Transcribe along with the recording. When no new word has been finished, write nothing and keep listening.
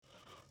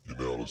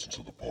listen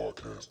to the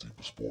podcast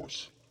Deeper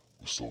Sports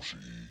with Social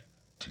E,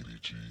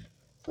 TDG,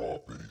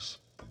 Broad Base,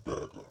 and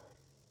Bagger.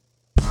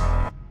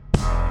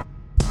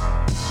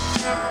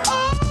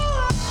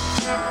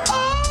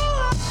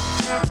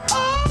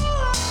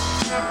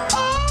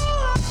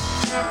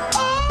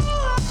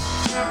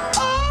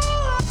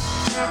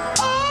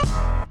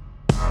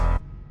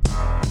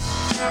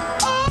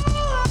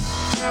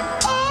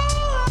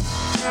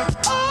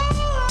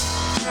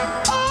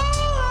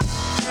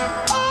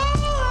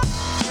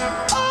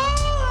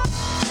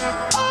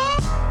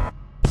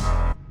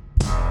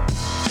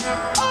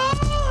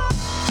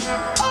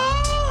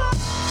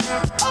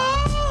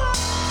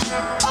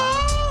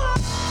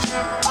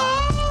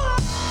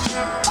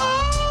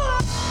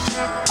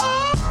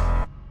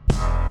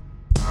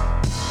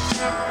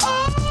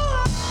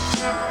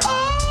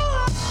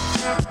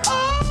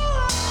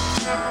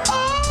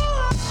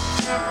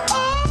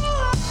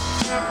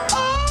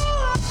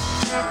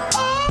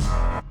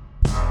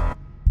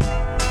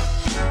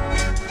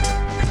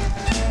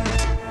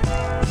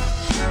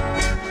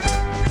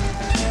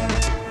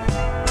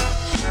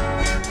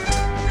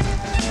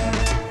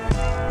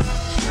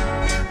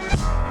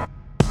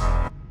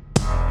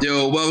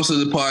 Yo, welcome to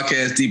the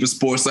podcast Deeper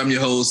Sports. I'm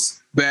your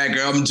host,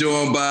 Bagger. I'm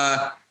joined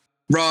by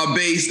Broad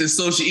Base and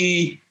Social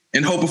E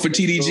and hoping for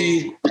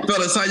TDG.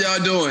 Fellas, how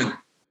y'all doing?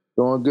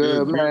 Doing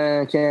good,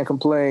 man. Can't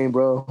complain,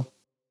 bro.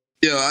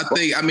 Yo,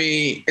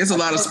 it's a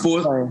lot of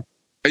sports.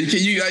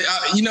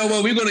 You know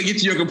what? We're going to get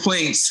to your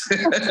complaints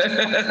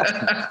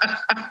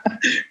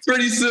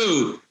pretty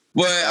soon.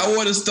 But I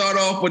want to start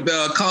off with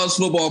the college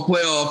football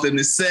playoff and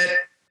the set.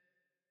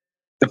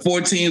 The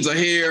 4 teams are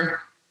here.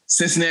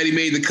 Cincinnati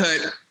made the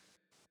cut.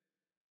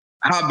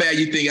 How bad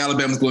you think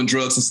Alabama's going to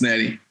drug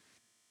Cincinnati?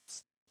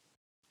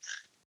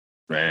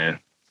 Man,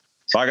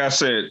 like I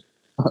said,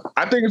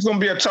 I think it's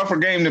going to be a tougher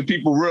game than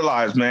people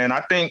realize, man.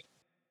 I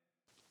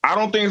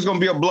don't think it's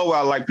going to be a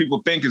blowout like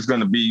people think it's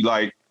going to be.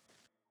 Like,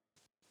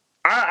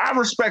 I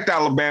respect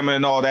Alabama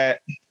and all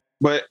that,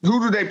 but who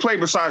do they play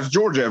besides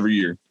Georgia every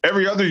year?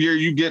 Every other year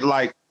you get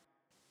like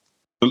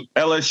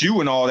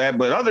LSU and all that,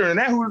 but other than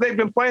that, who have they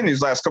been playing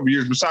these last couple of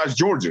years besides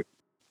Georgia?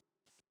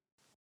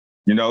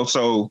 You know,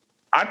 so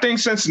I think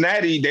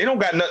Cincinnati, they don't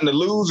got nothing to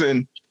lose.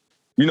 And,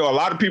 you know, a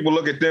lot of people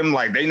look at them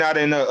like they not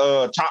in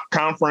a top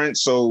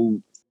conference.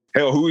 So,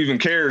 hell, who even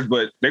cares?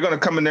 But they're going to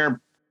come in there,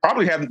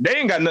 they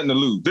ain't got nothing to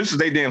lose. This is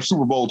their damn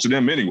Super Bowl to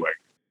them anyway.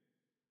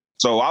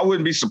 So I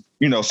wouldn't be,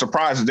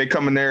 surprised if they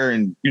come in there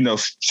and,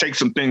 shake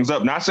some things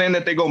up. Not saying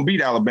that they're going to beat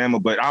Alabama,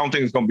 but I don't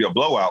think it's going to be a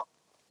blowout.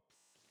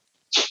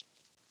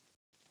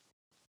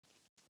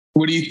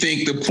 What do you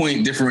think the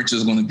point differential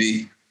is going to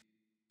be?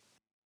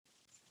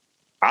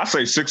 I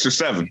say 6 or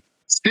 7.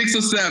 6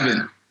 or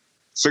 7.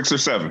 6 or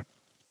 7.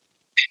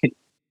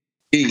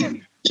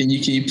 Hey, can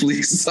you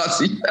please?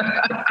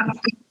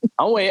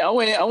 I'm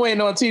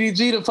waiting on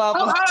TDG to pop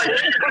up.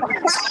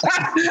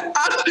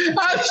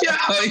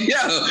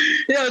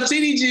 Yo,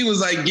 TDG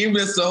was like giving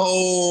us the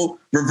whole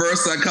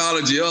reverse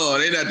psychology. Oh,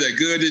 they're not that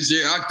good this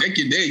year.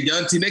 They're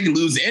young team. They can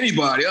lose to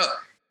anybody.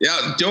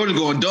 Yeah, Georgia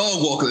going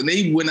dog walking, and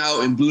they went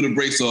out and blew the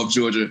brakes off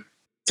Georgia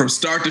from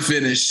start to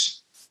finish.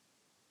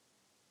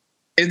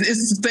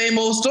 It's the same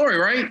old story,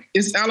 right?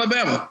 It's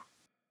Alabama.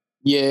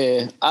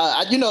 Yeah.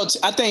 I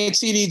think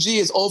TDG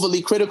is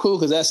overly critical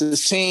because that's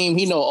his team.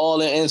 He know all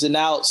the ins and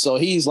outs. So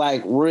he's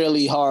like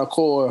really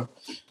hardcore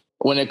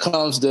when it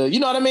comes to, you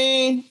know what I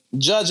mean?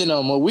 Judging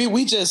them.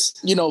 We just,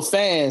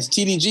 fans.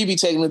 TDG be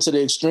taking it to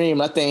the extreme.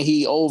 I think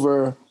he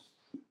over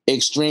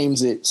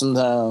extremes it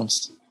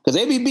sometimes. Because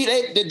they be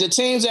the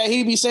teams that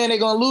he be saying they're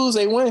going to lose,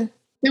 they win.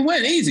 They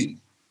win easy.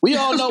 We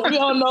all know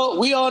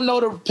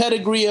the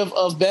pedigree of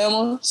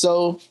Bama.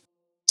 So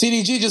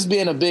TDG just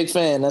being a big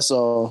fan. That's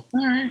all.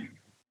 All right.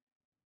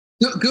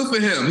 Good for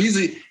him.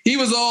 He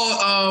was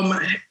all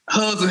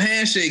hugs and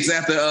handshakes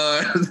after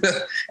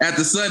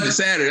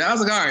Saturday. I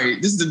was like, all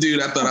right, this is the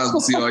dude I thought I was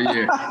gonna see all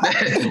year.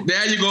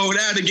 Now you go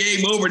now the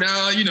game over.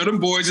 Now them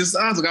boys just.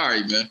 I was like, all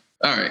right, man.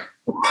 All right.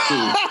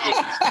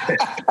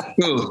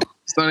 Cool.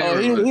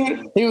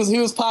 He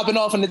was popping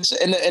off in the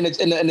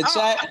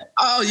chat.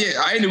 Oh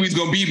yeah, I knew he was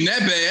gonna beat him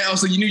that bad.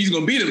 Also, you knew he was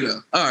gonna beat him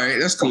though. All right,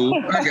 that's cool.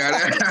 I got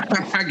it.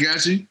 I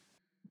got you.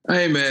 I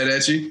ain't mad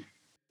at you.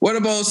 What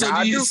about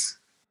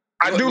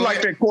I do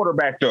like that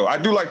quarterback though. I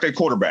do like that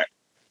quarterback.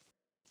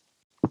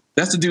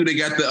 That's the dude that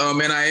got the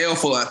NIL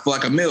for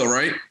like $1 million,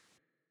 right?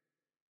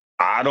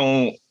 I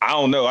don't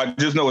know. I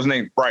just know his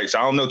name Bryce.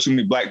 I don't know too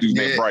many black dudes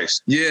named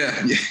Bryce. Yeah.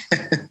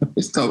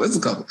 It's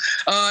a couple.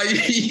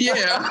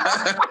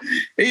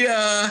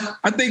 Yeah.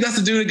 I think that's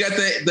the dude that got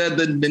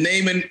the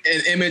name and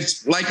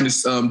image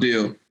likeness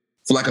deal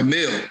for like $1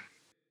 million.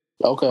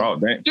 Okay. Oh,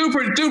 dang. Do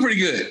pretty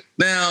good.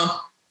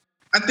 Now,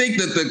 I think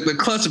that the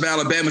clutch of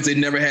Alabama, they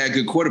never had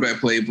good quarterback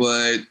play,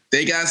 but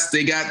they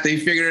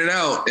figured it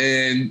out.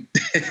 And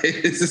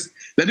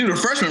that dude a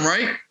freshman,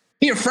 right?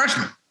 He a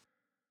freshman.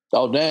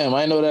 Oh, damn.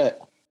 I didn't know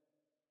that.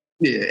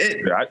 Yeah.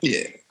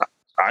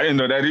 I didn't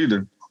know that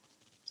either.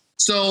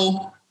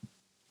 So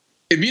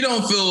if you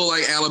don't feel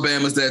like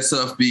Alabama's that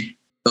tough,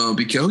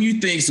 because who you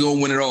think's going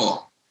to win it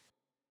all?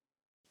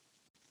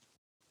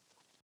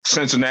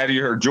 Cincinnati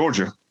or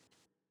Georgia.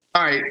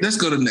 All right, let's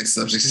go to the next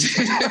subject.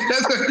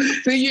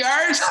 See, you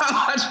already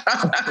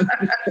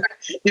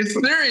it's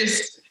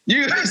serious.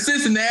 You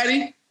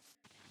Cincinnati.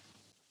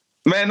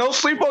 Man, don't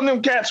sleep on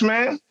them cats,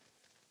 man.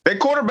 Their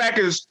quarterback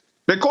is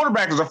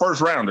a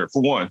first rounder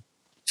for one,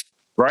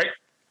 right?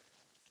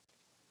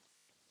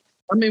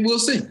 I mean, we'll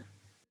see.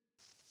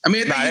 I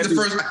mean, I think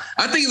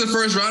he's the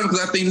first rounder because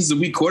I think this is a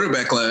weak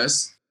quarterback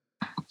class.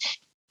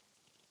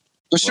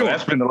 For sure,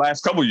 that's been the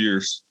last couple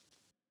years.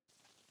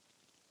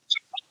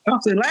 I'll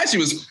say last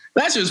year was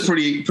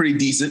pretty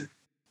decent.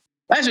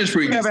 Last year was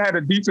pretty. We haven't had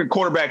a decent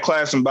quarterback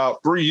class in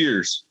about 3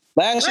 years.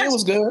 Last year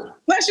was good.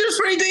 Last year was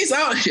pretty decent.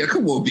 Oh, yeah,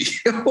 come on, B.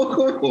 Come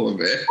on,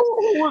 man.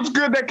 Who was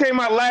good that came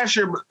out last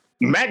year?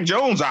 Mac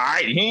Jones, all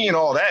right. He ain't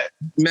all that.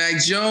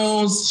 Mac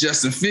Jones,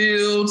 Justin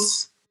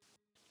Fields.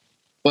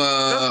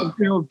 Justin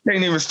Fields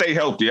can't even stay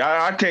healthy.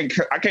 I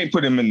can't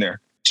put him in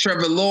there.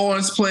 Trevor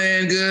Lawrence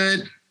playing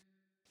good.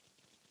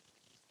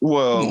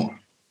 Well,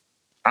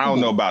 I don't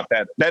know about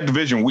that. That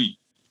division weak.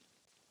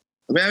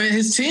 I mean,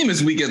 his team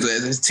is weak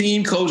his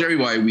team, coach,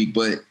 everybody weak,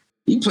 but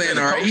he playing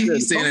all right.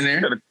 He's standing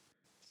there.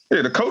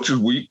 Yeah, the coach is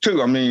weak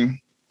too. I mean,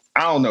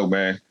 I don't know,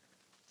 man.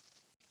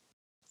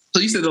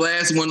 So you said the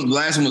last one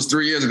was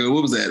 3 years ago.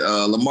 What was that?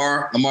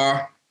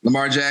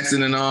 Lamar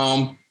Jackson and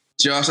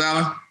Josh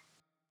Allen?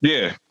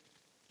 Yeah.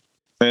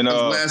 And that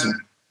was the last one.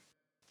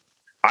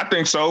 I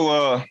think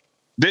so.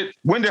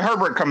 When did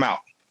Herbert come out?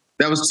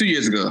 That was 2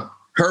 years ago.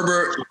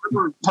 Herbert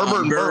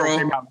and Burrow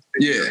came out.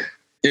 Yeah.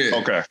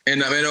 Okay.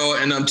 And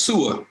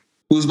Tua,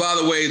 who's by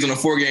the way is on a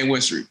 4-game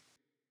win streak.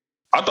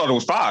 I thought it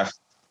was 5.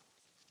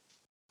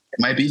 It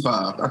might be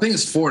 5. I think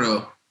it's 4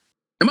 though.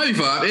 It might be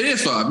 5. It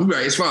is 5. You're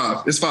right. It's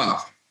 5. It's 5.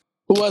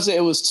 Who was it?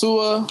 It was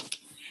Tua,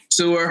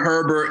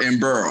 Herbert, and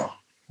Burrow.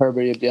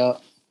 Herbert, yeah.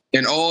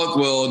 And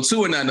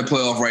Tua not in the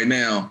playoff right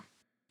now,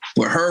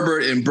 but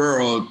Herbert and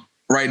Burrow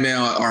right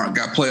now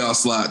got playoff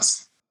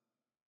slots.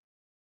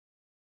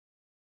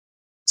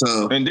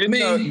 So and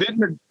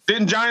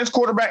didn't Giants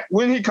quarterback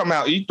when he come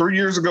out? 3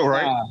 years ago,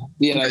 right?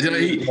 Yeah, don't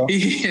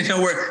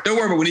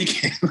worry about when he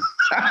came.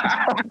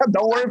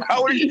 Don't worry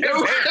about when he came.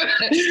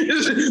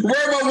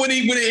 Worry about when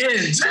it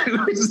ends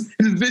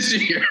this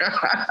year.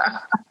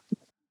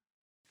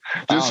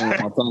 I don't want to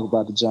talk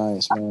about the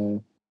Giants,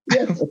 man.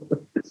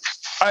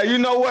 You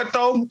know what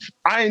though?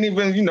 I ain't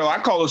even. I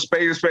call a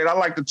spade a spade. I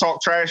like to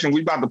talk trash, and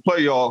we about to play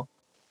y'all,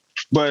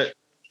 but.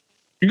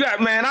 You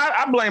got, man,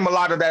 I blame a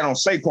lot of that on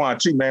Saquon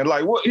too, man.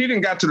 Like, he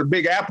didn't got to the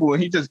Big Apple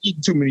and he just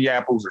eating too many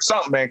apples or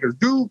something, man. Because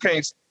dude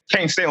can't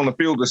stay on the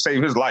field to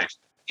save his life.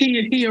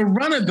 He a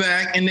running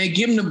back and they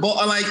give him the ball.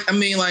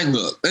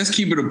 Look, let's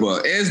keep it a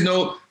buck.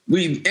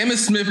 Emmitt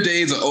Smith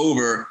days are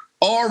over.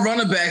 All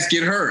running backs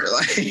get hurt.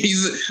 Like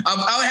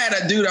I had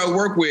a dude I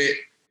work with,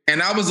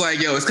 and I was like,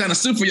 yo, it's kind of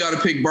stupid for y'all to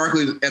pick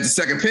Barkley at the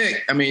second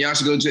pick. I mean, y'all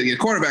should go get a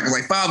quarterback. There's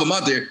like 5 of them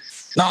out there.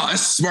 No,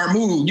 it's a smart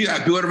move. You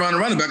got to build around the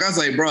running back. I was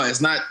like, bro, it's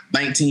not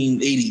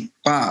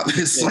 1985.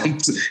 It's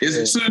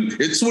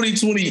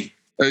 2020,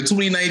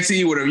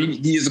 2019, whatever.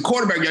 He is a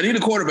quarterback. Y'all need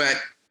a quarterback.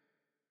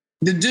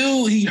 The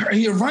dude, he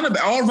a running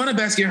back. All running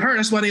backs get hurt.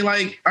 That's why they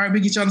like, all right, we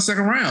get y'all in the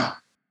second round.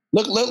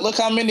 Look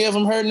how many of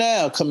them hurt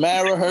now.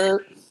 Kamara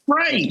hurt.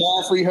 Right.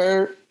 McCaffrey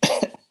hurt.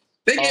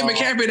 They gave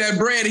McCaffrey that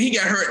bread and he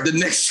got hurt the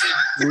next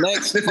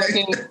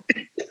fucking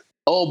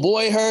old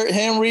boy hurt,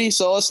 Henry.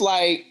 So it's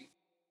like,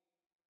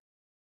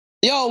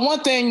 one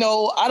thing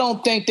though, I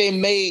don't think they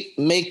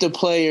make the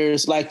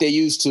players like they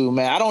used to,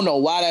 man. I don't know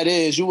why that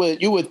is. You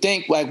would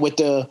think like with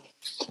the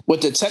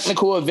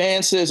technical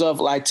advances of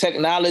like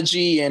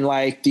technology and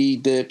like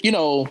the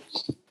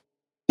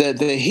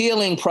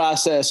healing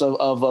process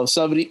of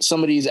some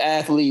of these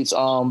athletes,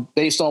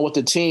 based on what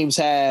the teams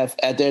have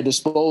at their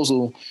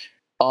disposal,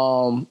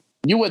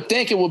 you would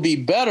think it would be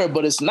better,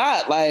 but it's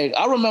not. Like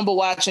I remember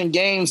watching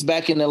games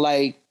back in the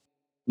like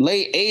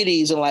late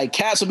 80s and like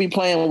cats would be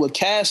playing with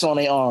casts on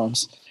their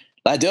arms.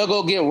 Like they'll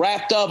go get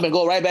wrapped up and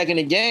go right back in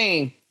the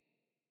game.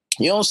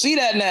 You don't see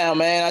that now,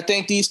 man. I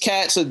think these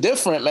cats are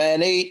different,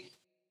 man. I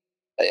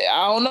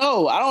don't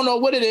know. I don't know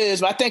what it is,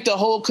 but I think the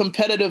whole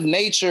competitive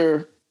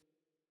nature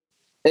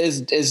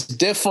is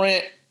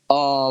different.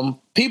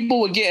 People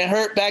were getting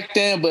hurt back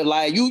then, but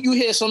like you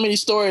hear so many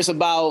stories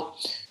about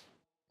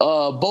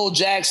Bo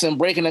Jackson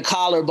breaking a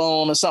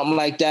collarbone or something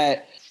like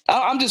that.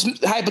 I'm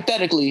just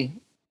hypothetically.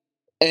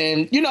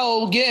 And,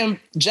 getting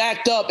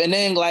jacked up and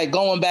then, like,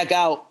 going back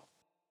out.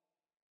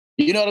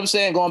 You know what I'm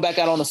saying? Going back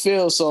out on the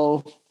field.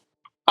 So,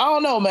 I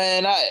don't know,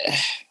 man.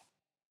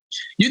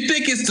 You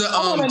think it's the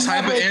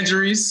type of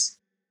injuries?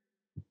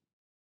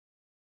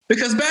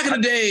 Because back in the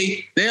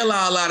day, they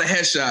allow a lot of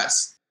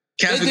headshots.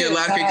 Cats would get a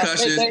lot of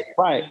concussions.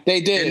 They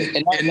did.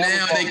 And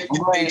now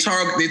they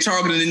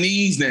targeting the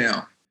knees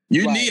now.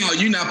 You're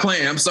not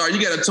playing. I'm sorry.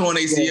 You got a torn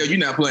ACL. Yeah. You're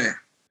not playing.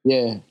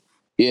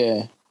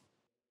 Yeah.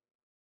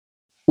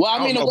 Well,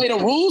 I mean, the way the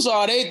rules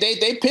are,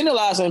 they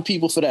penalizing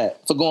people for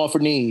that, for going for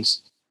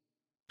knees.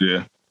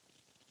 Yeah.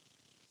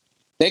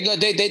 They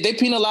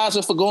penalize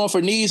them for going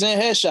for knees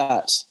and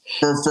headshots.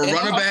 For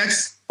running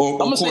backs or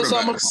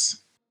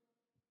quarterbacks?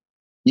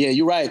 Yeah,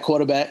 you're right.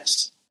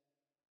 Quarterbacks.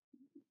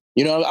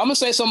 You know, I'm gonna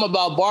say something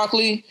about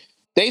Barkley.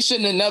 They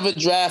shouldn't have never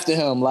drafted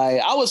him.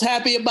 Like, I was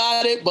happy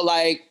about it, but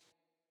like,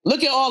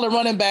 look at all the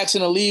running backs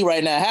in the league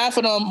right now. Half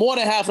of them, more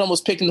than half of them,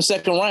 was picked in the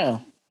second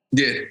round.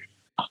 Yeah.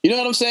 You know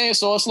what I'm saying?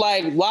 So it's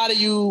like, why do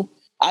you?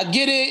 I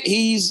get it.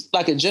 He's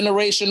like a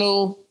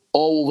generational,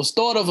 or was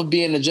thought of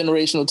being a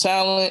generational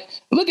talent.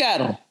 Look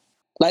at him.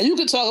 Like, you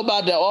can talk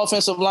about the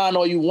offensive line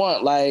all you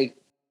want. Like,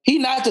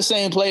 he's not the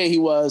same player he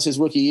was his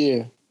rookie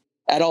year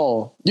at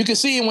all. You can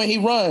see him when he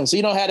runs.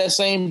 He don't have that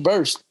same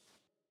burst.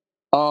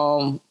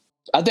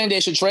 I think they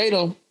should trade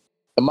him,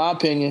 in my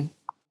opinion.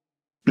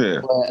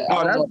 Yeah.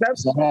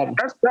 That's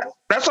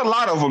a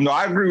lot of them, though.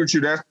 I agree with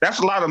you. That's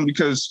a lot of them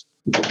because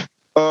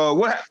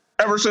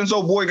ever since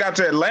old boy got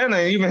to Atlanta,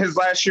 and even his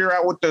last year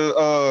out with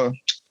the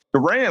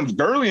Rams,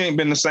 Gurley ain't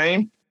been the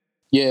same.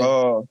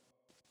 Yeah.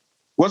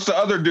 What's the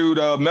other dude?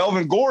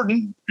 Melvin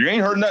Gordon. You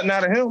ain't heard nothing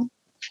out of him.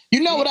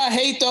 You know what I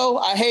hate, though?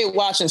 I hate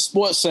watching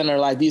SportsCenter,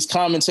 like these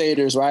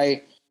commentators,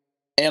 right?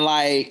 And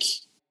like,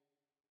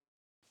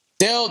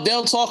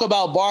 they'll talk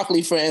about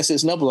Barkley, for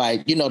instance, and they'll be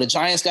like, you know, the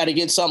Giants got to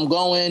get something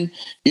going,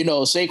 you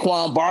know,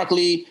 Saquon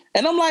Barkley.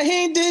 And I'm like,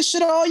 he ain't did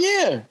shit all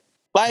year.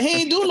 Like,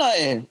 he ain't do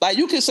nothing. Like,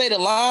 you can say the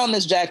line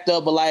is jacked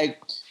up, but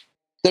like,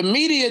 the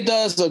media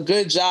does a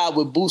good job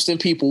with boosting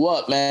people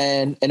up,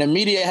 man. And the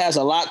media has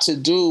a lot to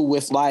do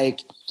with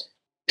like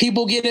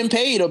people getting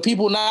paid or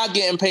people not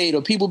getting paid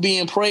or people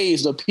being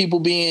praised or people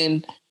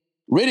being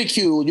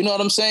ridiculed. You know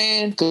what I'm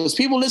saying? Because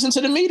people listen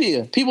to the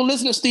media. People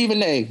listen to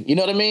Stephen A. You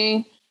know what I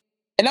mean?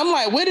 And I'm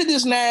like, where did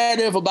this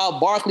narrative about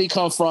Barkley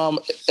come from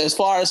as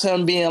far as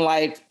him being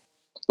like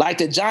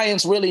the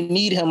Giants really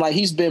need him? Like,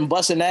 he's been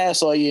busting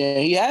ass all year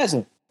and he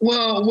hasn't.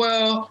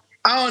 Well,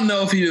 I don't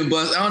know if he been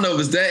bust. I don't know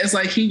if it's that. It's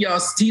like he y'all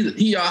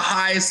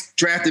highest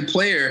drafted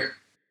player.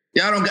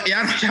 Y'all don't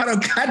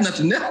got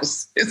nothing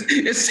else.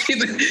 It's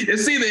either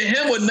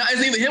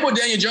him or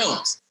Daniel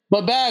Jones.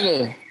 But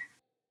Bagger,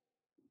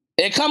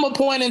 it come a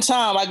point in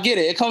time. I get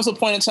it. It comes a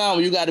point in time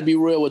where you got to be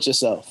real with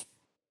yourself.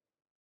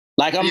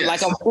 Like I'm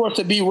forced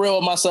to be real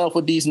with myself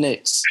with these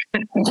Knicks.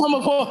 It come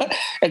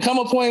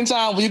a point in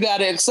time where you got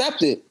to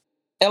accept it.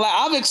 And like,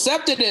 I've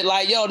accepted it.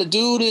 Like, yo, the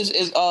dude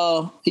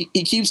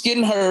he keeps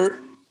getting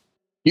hurt.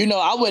 You know,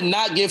 I would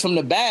not give him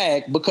the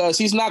bag because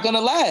he's not going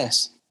to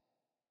last.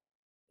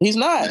 He's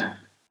not.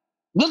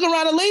 Look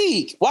around the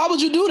league. Why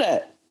would you do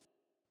that?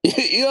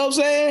 You know what I'm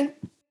saying?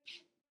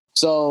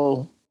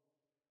 So,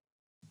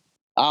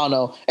 I don't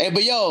know. Hey,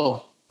 but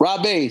yo,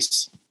 Rob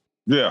Bass.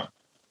 Yeah.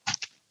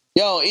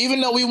 Yo, even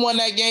though we won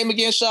that game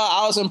against y'all,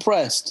 I was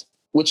impressed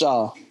with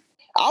y'all.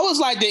 I was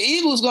like, the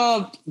Eagles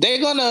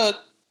they're gonna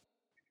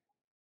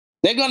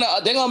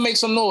make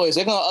some noise.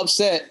 They're gonna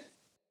upset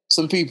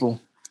some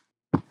people.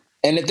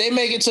 And if they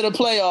make it to the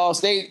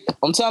playoffs,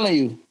 I'm telling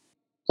you,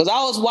 because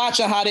I was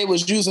watching how they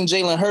was using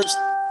Jalen Hurts,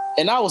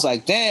 and I was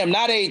like, damn,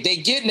 now they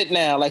getting it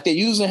now. Like, they're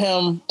using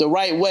him the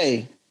right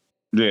way.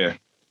 Yeah.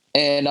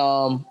 And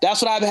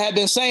that's what I had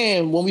been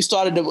saying when we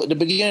started the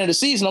beginning of the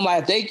season. I'm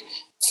like, if they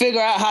figure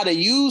out how to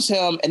use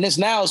him, and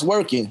now it's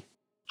working.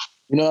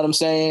 You know what I'm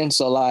saying?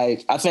 So,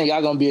 like, I think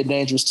y'all going to be a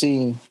dangerous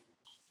team.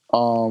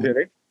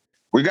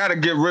 We got to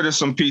get rid of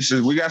some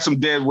pieces. We got some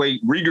dead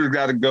weight. Rieger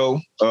got to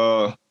go.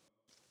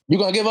 You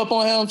gonna give up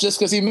on him just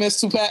because he missed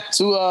two?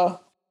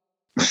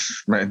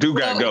 Man, dude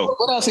got to go.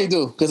 What else he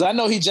do? Because I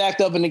know he jacked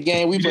up in the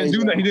game. He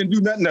didn't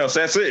do nothing else.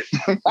 That's it.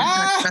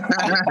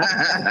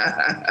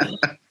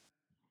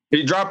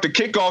 He dropped the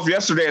kickoff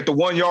yesterday at the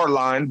 1 yard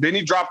line. Then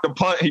he dropped the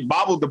punt. He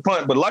bobbled the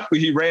punt, but luckily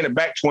he ran it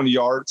back 20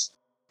 yards.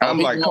 I'm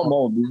like, gone. Come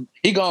on, dude.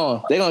 He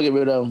gone. They're gonna get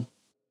rid of him.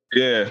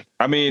 Yeah,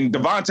 I mean,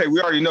 Devontae.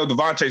 We already know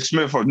Devontae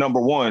Smith for number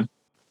one.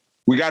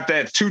 We got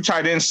that 2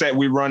 tight end set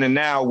we running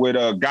now with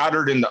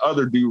Goddard and the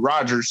other dude,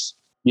 Rodgers.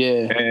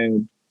 Yeah.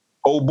 And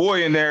old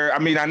boy in there. I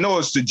mean, I know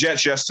it's the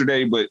Jets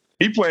yesterday, but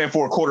he playing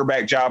for a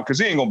quarterback job because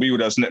he ain't going to be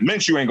with us.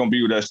 Minshew ain't going to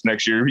be with us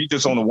next year. He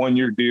just on a 1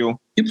 year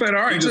deal. He played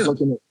all right,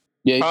 too.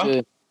 Yeah, he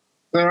did.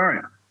 All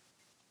right.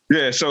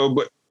 Yeah,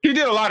 but he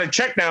did a lot of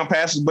check down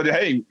passes, but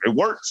hey, it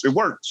works. It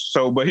works.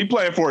 So, but he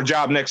playing for a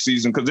job next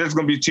season because there's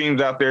going to be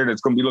teams out there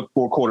that's going to be looking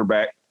for a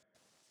quarterback.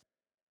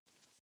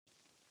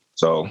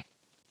 So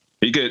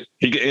he could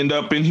end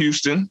up in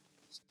Houston.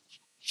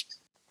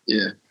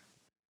 Yeah.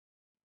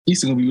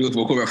 Houston gonna be looking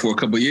for a quarterback for a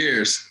couple of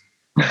years.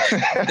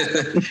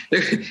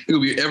 They're gonna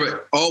be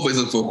always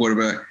looking for a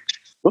quarterback.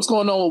 What's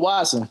going on with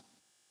Watson?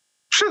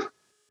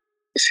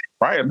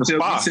 Right at the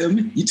spot.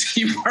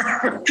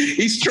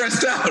 He's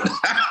stressed out.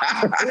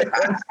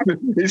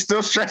 He's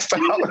still stressed out.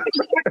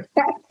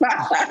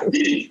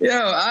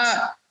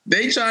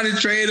 They trying to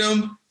trade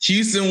him.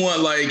 Houston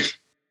won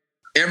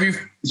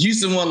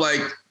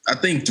I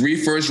think 3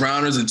 first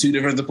rounders and 2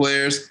 defensive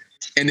players.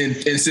 And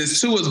since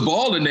Tua's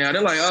balling now,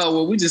 they're like, oh,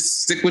 well, we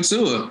just stick with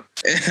Tua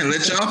and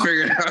let y'all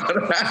figure it out.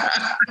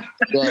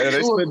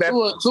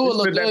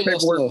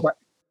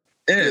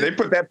 They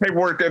put that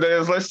paperwork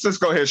there. Let's just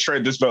go ahead and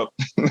shred this up.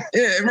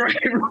 Yeah, right.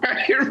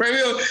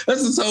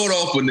 Let's just hold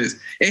off on this.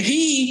 And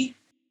he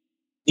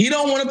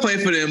don't want to play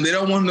for them. They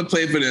don't want him to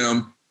play for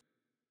them.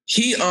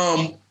 he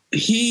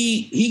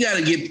got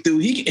to get through.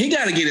 He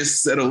got to get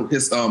his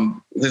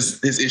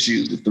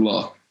issues with the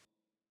law.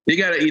 He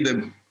got to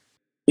either,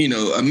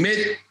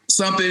 admit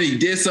something. He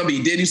did something.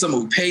 He did do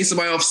something. Pay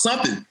somebody off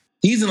something.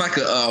 He's in like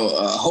a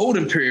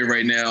holding period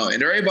right now,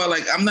 and everybody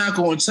like, I'm not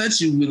going to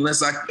touch you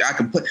unless I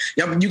can put.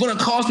 You're going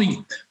to cost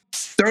me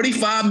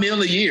 $35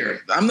 million a year.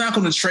 I'm not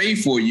going to trade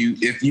for you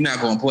if you're not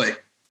going to play.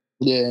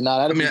 Yeah, no,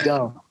 that'd be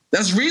dumb.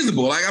 That's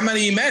reasonable. Like, I'm not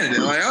even mad at it.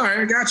 Like, all right,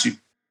 I got you.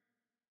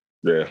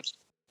 Yeah.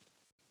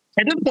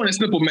 At this point, it's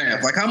simple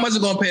math. Like, how much is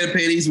going to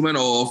pay these men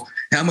off?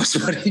 How much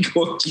money you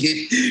going to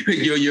get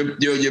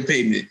your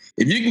payment?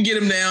 If you can get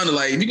them down to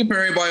like, if you can pay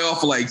everybody off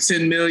for like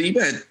 $10 million,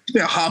 you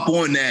better hop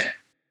on that.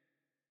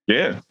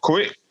 Yeah,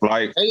 quick.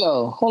 Like, hey,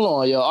 yo, hold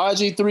on, yo.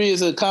 RG3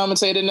 is a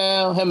commentator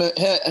now. Him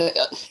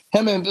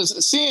and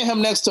seeing him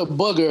next to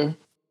Booger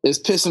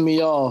is pissing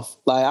me off.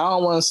 Like, I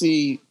don't want to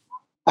see.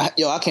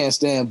 I can't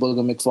stand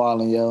Booger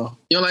McFarland, yo.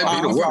 You don't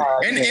like being a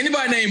and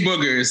anybody named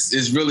Booger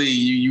is really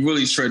you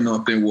really treading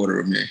on thin water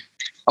with me.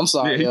 I'm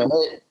sorry, yo.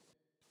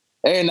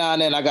 Every now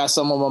and then I got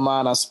something on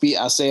my mind. I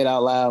say it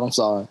out loud. I'm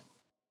sorry.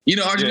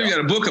 RG3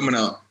 got a book coming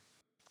out.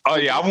 Oh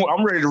yeah,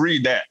 I'm ready to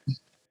read that. He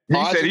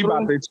said he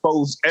about to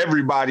expose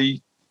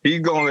everybody.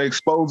 He's going to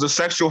expose the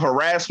sexual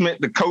harassment,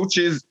 the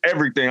coaches,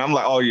 everything. I'm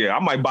like, oh yeah, I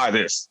might buy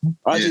this.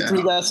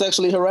 RG3 got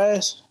sexually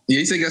harassed? Yeah,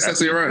 he said he got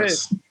sexually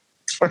harassed.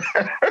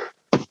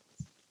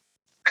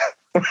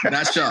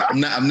 Not shocked.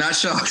 I'm not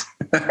shocked.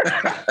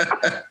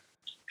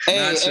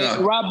 Hey,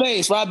 Rob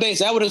Bass,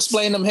 that would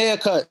explain them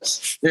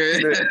haircuts. Yeah.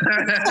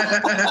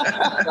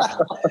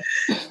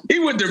 He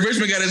went to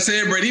Richmond, got his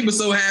hair braided. He was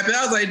so happy.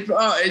 I was like,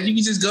 oh, and you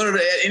can just go to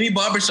any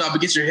barbershop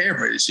and get your hair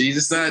braided. She's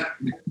just not.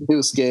 He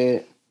was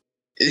scared.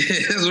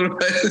 That's what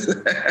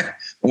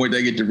wait till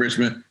I get to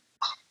Richmond.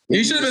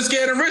 You should have been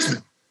scared of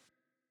Richmond.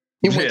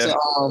 He went to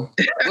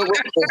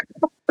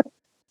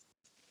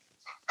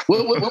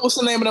what was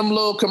the name of them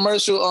little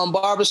commercial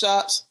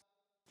barbershops?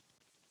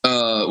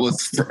 With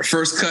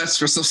first cuts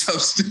for so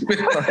stupid.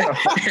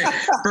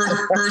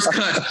 first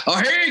cut.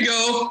 Oh, here you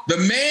go. The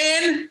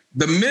man,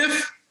 the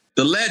myth,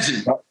 the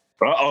legend.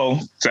 Uh-oh.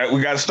 So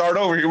we got to start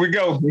over. Here we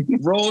go.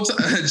 Roll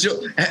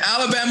to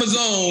Alabama's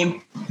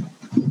own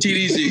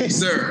TDG,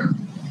 sir.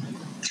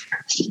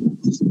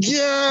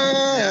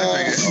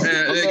 Yeah.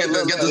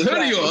 Got the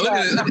hoodie on. Look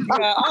at it.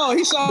 Oh,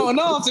 he's showing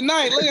off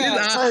tonight. Look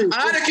at it.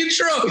 Out of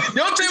control.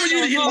 Don't tell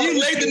me you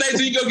late tonight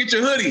so you go get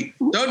your hoodie.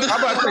 Don't. How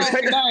about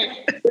take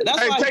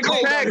the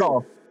tag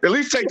off? At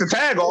least take the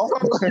tag off.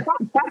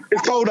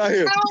 It's cold out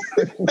here.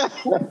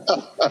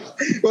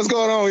 What's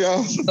going on,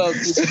 y'all?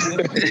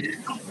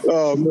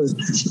 Oh man,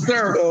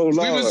 sir. Oh,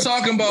 we was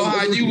talking about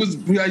how you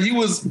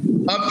was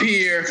up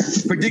here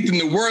predicting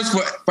the worst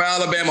for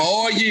Alabama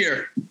all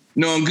year.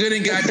 Knowing good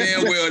and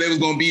goddamn well they was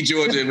gonna beat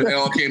Georgia when it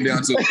all came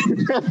down to it.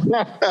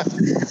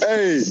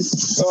 Hey,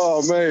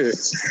 oh man.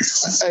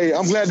 Hey,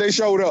 I'm glad they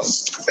showed up.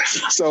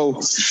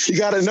 So you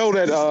gotta know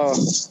that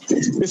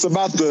it's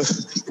about the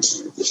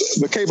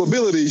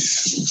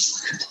capabilities.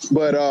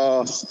 But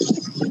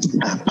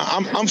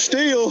I'm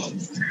still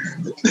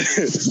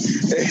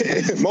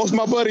most of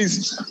my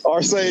buddies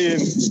are saying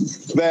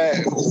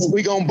that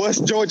we gonna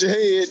bust Georgia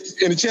head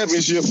in the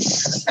championship.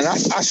 And I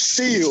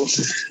still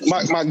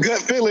my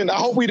gut feeling, I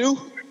hope we do.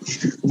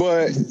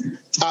 But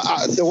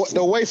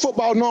the way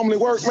football normally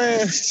works,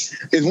 man,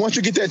 is once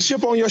you get that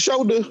chip on your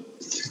shoulder,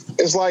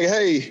 it's like,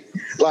 hey,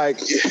 like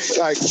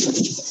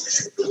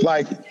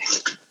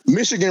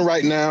Michigan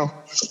right now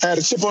had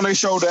a chip on their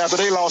shoulder after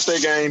they lost their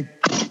game.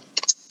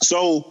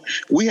 So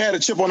we had a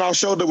chip on our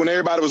shoulder when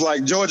everybody was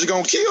like, Georgia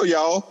gonna kill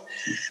y'all.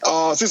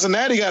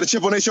 Cincinnati got a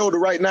chip on their shoulder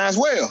right now as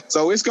well.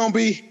 So this is gonna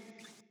be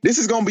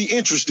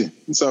interesting.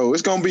 So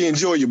it's gonna be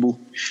enjoyable.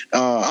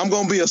 I'm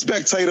gonna be a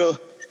spectator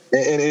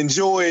and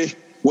enjoy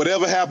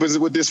whatever happens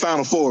with this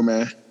Final Four,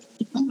 man.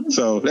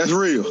 So that's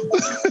real.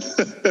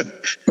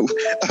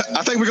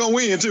 I think we're gonna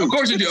win too. Of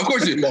course you do.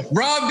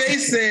 Rob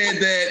Bass said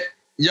that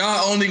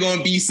y'all only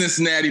gonna beat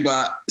Cincinnati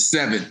by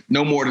 7,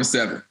 no more than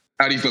 7.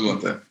 How do you feel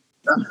about that?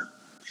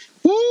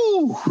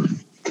 Woo!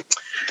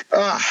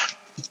 I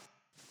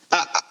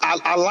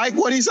like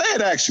what he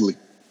said, actually.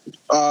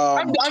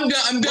 I'm done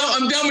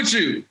with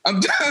you.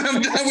 I'm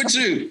done with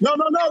you. No.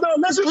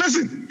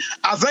 Listen.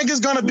 I think it's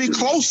going to be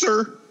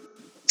closer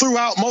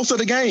throughout most of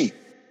the game.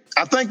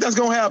 I think that's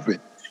going to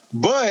happen.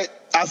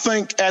 But I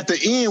think at the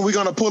end we're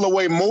going to pull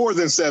away more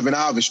than 7,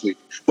 obviously.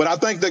 But I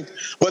think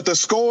the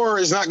score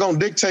is not going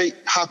to dictate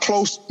how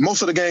close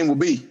most of the game will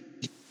be.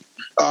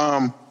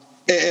 And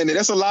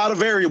that's a lot of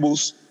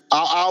variables.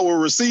 Our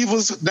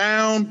receivers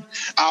down,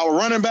 our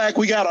running back,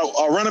 we got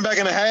a running back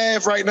and a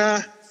half right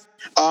now.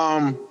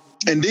 And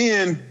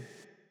then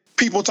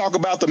people talk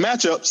about the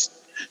matchups.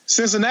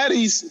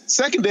 Cincinnati's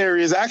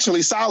secondary is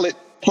actually solid.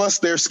 Plus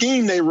their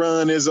scheme they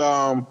run is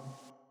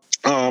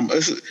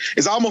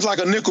it's almost like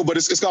a nickel, but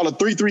it's called a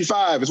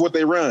 3-3-5 is what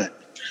they run.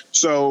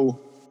 So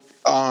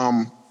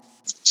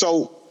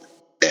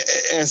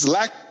as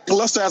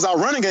lackluster as our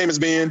running game has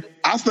been,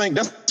 I think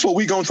that's what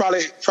we're gonna try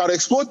to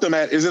exploit them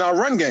at is in our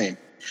run game.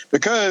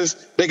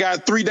 because they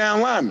got 3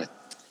 down linemen.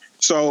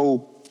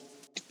 So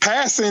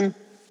passing,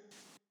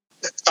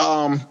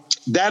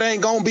 that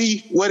ain't gonna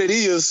be what it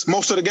is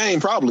most of the game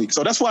probably.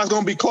 So that's why it's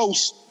gonna be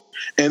close.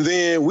 And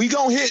then we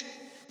gonna hit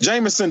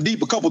Jameson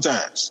deep a couple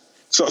times.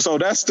 So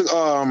that's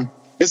the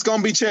it's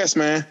gonna be chess,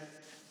 man.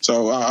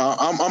 So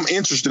I'm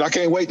interested. I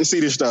can't wait to see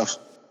this stuff.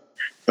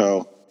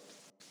 So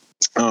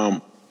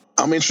I'm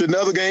interested in the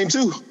other game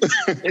too.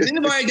 Has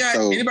anybody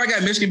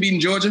got Michigan beating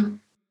Georgia?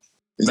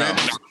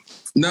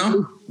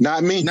 No?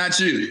 Not me. Not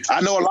you.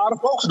 I know a lot of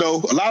folks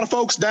though. A lot of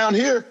folks down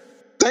here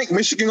think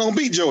Michigan gonna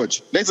beat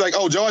Georgia. They're like,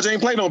 oh, Georgia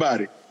ain't play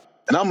nobody.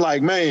 And I'm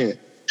like, man.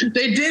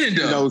 They didn't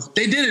though.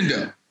 They didn't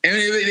though. And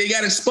they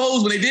got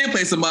exposed when they did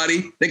play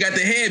somebody. They got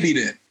their head beat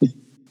in.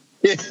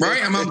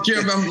 Right? I'm not sure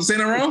if I'm saying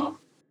it wrong.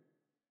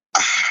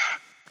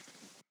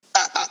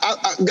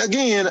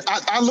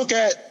 I look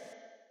at,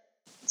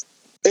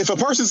 if a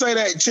person say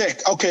that,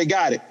 check, okay,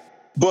 got it.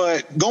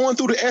 But going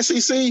through the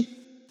SEC,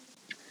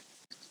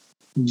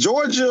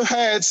 Georgia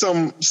had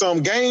some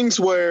games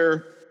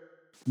where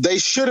they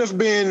should have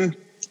been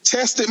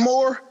tested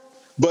more.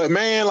 But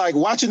man, like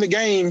watching the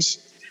games,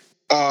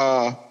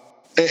 and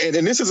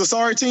this is a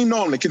sorry team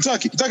normally,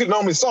 Kentucky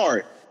normally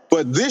sorry.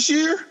 But this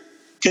year,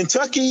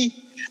 Kentucky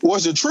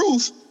was the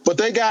truth, but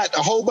they got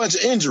a whole bunch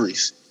of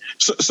injuries.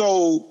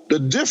 So the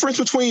difference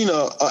between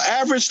a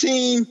average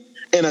team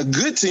and a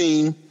good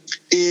team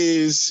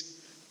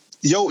is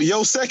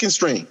your second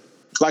string.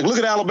 Like look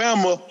at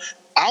Alabama.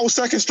 Our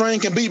second string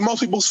can beat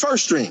most people's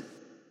first string.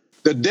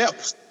 The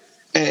depth.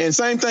 And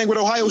same thing with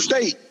Ohio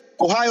State.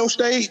 Ohio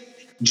State,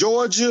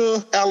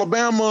 Georgia,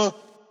 Alabama,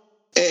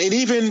 and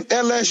even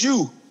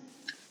LSU.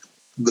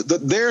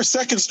 Their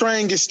second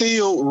string is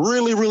still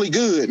really, really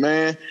good,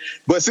 man.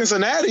 But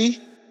Cincinnati,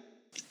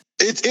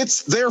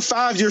 it's their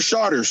 5-year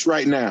starters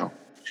right now.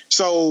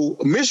 So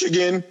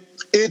Michigan,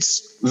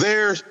 it's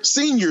their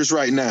seniors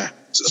right now.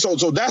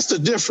 So that's the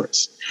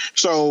difference.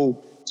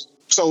 So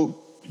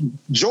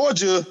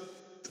Georgia,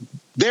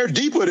 they're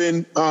deeper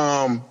than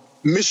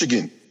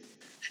Michigan.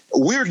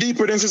 We're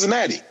deeper than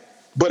Cincinnati.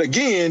 But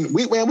again,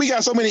 we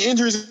got so many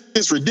injuries,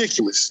 it's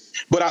ridiculous.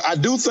 But I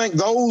do think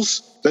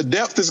the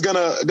depth is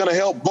gonna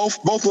help both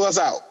of us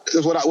out.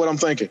 Is what I'm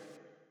thinking.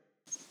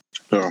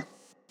 So.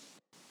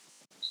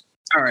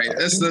 All right,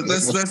 let's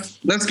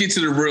get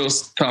to the real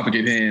topic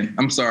at hand.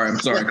 I'm sorry,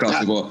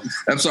 Castle Ball.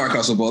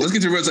 Let's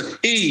get to the real topic.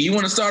 E, you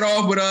want to start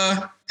off with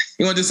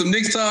you want to do some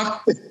Knicks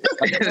talk?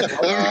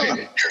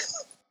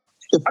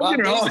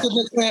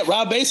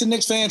 Rob Bass a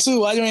Knicks fan too.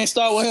 Why you ain't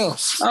start with him?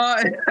 All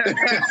right,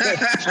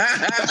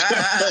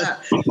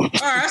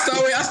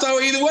 I start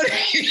with either one.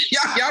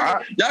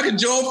 y'all can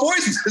join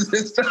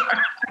forces.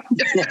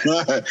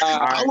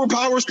 Our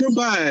powers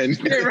combined.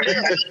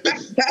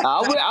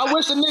 I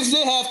wish the Knicks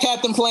did have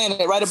Captain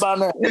Planet right about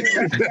now.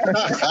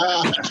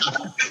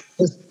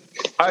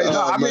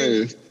 I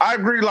mean, I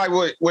agree. Like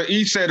what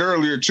E said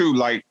earlier too.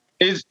 Like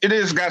it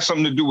has got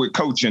something to do with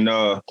coaching.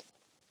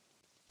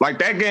 Like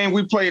that game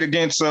we played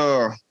against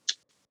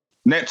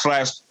Nets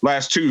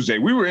last Tuesday.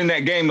 We were in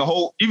that game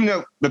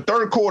even the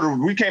third quarter.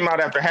 We came out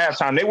after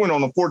halftime. They went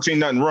on a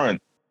 14-0 run.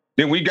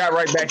 Then we got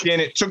right back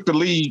in it, took the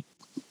lead,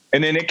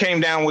 and then it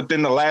came down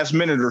within the last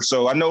minute or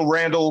so. I know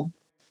Randall,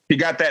 he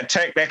got that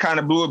tech that kind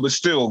of blew it, but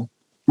still,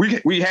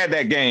 we had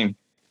that game.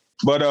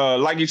 But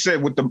like you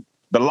said, with the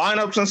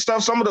lineups and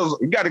stuff, some of those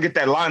you got to get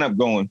that lineup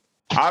going.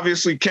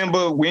 Obviously,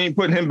 Kemba, we ain't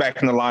putting him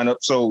back in the lineup,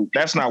 so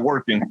that's not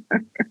working.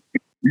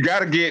 You got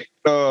to get.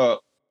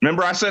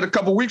 Remember, I said a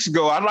couple weeks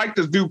ago, I'd like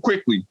this dude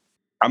quickly.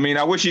 I mean,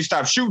 I wish he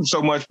stopped shooting so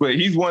much, but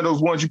he's one of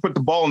those ones you put the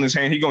ball in his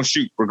hand, he's gonna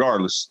shoot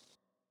regardless.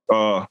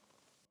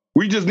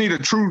 We just need a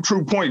true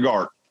point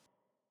guard.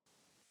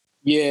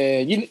 Yeah,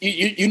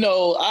 you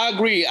know, I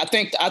agree. I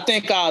think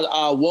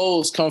our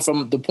woes come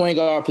from the point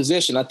guard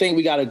position. I think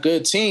we got a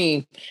good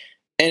team,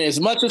 and as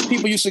much as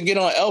people used to get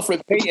on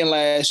Elfrid Payton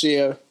last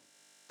year.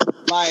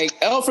 Like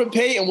Elfrid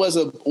Payton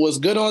was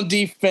good on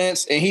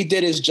defense and he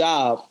did his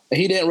job.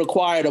 He didn't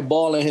require the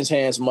ball in his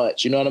hands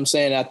much. You know what I'm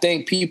saying? I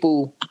think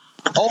people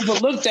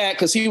overlooked that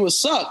because he was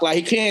sucked. Like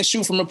he can't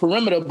shoot from the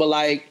perimeter, but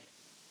like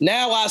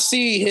now I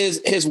see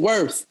his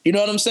worth. You know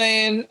what I'm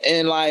saying?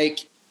 And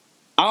like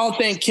I don't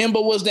think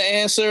Kemba was the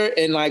answer,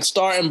 and like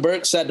starting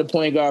Burks at the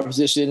point guard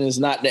position is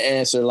not the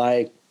answer.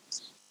 Like,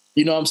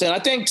 you know what I'm saying? I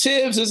think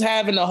Tibbs is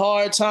having a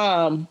hard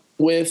time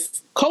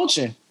with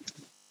coaching.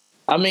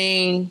 I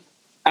mean.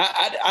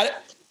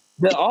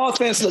 The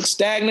offense looks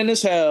stagnant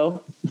as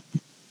hell.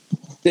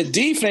 The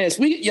defense,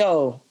 we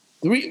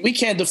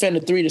can't defend the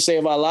three to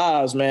save our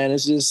lives, man.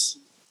 It's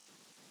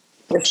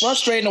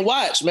frustrating to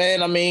watch,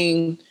 man. I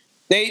mean,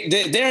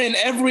 they're in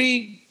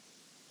every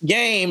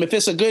game if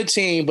it's a good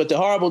team, but the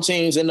horrible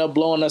teams end up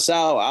blowing us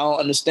out. I don't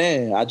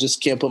understand. I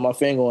just can't put my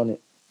finger on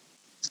it.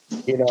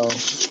 You know,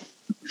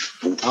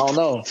 I don't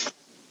know.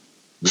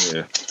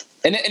 Yeah.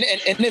 And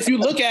if you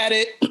look at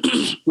it,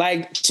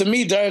 like to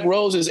me, Derrick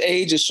Rose's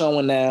age is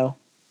showing now.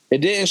 It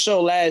didn't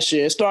show last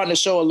year. It's starting to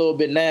show a little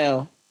bit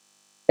now.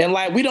 And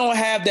like we don't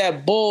have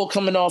that bull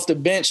coming off the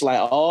bench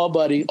like, oh,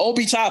 buddy.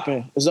 Obi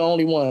Toppin is the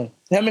only one.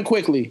 him and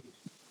Quickly.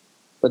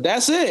 But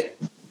that's it.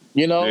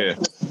 You know,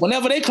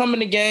 whenever they come in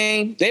the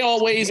game, they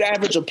always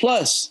average a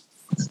plus.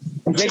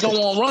 They go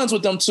on runs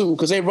with them too,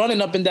 because they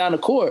running up and down the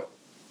court.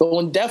 But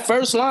when that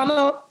first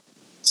lineup,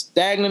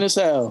 stagnant as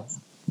hell.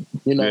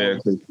 You know,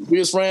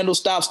 Julius Randle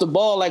stops the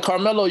ball like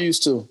Carmelo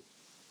used to.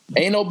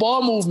 Ain't no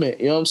ball movement.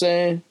 You know what I'm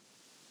saying?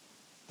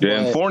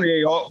 Yeah, and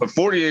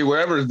Fournier,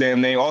 whatever his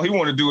damn name, all he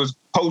want to do is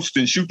post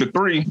and shoot the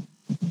three.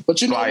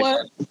 But you know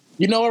what?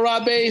 You know what,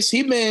 Rob Bass?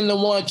 He been the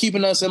one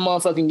keeping us in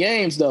motherfucking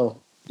games, though.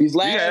 These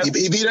last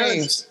he beat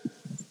games.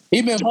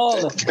 He been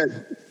balling.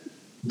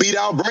 Beat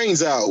our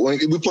brains out when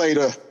we played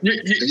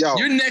You're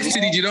next,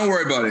 TDG. Don't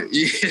worry about it.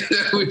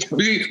 Yeah, we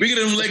get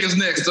them Lakers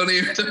next. Don't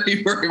even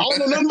worry about it. I don't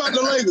know nothing about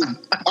the Lakers.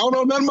 I don't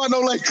know nothing about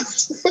no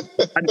Lakers.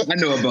 I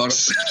know about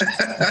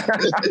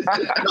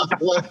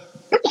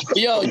it.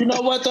 Yo, you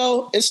know what,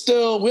 though? It's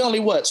still, we only,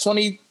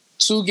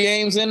 22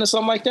 games in or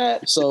something like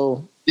that?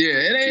 So. Yeah,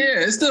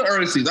 it's still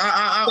early season.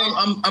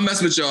 I'm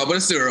messing with y'all, but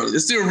it's still early.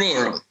 It's still real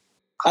early.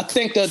 I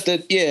think that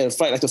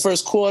fight like the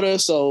first quarter.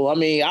 So I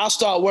mean, I'll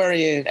start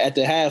worrying at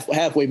the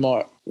halfway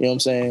mark. You know what I'm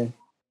saying?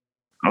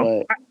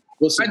 But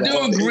I do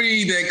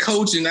agree that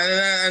coaching,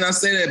 and I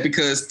say that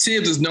because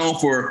Tibbs is known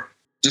for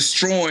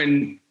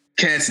destroying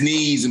cats'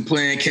 knees and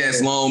playing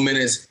cats' long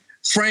minutes.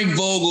 Frank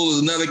Vogel is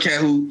another cat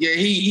who,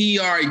 he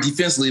all right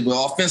defensively, but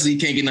offensively he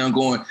can't get nothing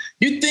going.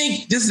 You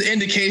think this is an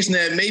indication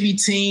that maybe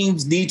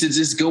teams need to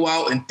just go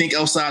out and think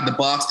outside the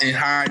box and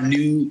hire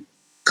new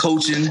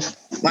coaching?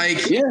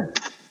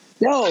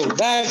 Yo,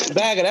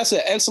 Bagger, that's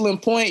an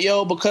excellent point,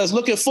 yo, because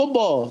look at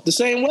football the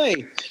same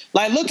way.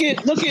 Like, look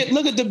at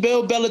the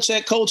Bill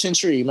Belichick coaching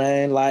tree,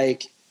 man.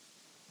 Like,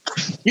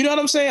 you know what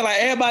I'm saying? Like,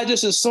 everybody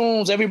just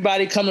assumes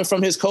everybody coming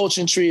from his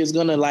coaching tree is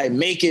going to, like,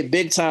 make it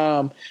big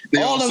time.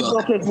 All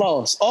of them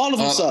lost. All of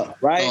them suck,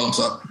 right? All of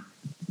them suck.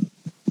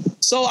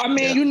 So, I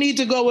mean, you need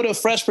to go with a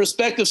fresh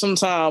perspective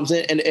sometimes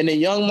and a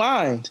young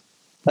mind,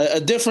 a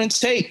different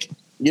take.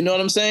 You know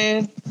what I'm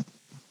saying?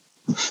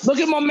 Look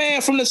at my man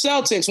from the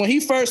Celtics. When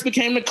he first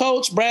became the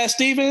coach, Brad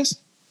Stevens,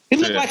 he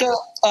looked like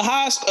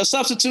a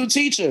substitute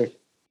teacher,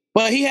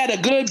 but he had a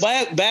good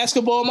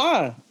basketball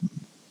mind.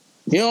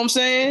 You know what I'm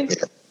saying?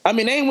 I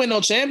mean, they ain't win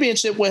no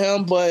championship with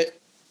him, but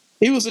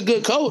he was a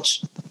good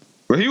coach.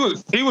 But he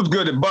was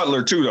good at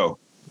Butler too, though.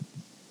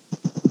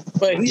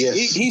 But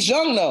he's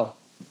young though.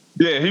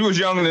 Yeah, he was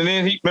young, and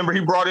then he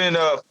brought in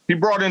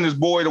this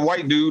boy, the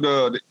white dude.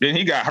 Then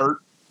he got hurt,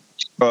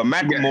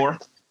 McLemore.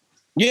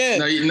 Yeah.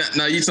 No,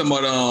 you talking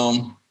about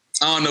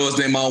I don't know his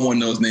name. I don't want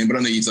to know his name, but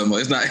I know you talking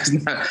about.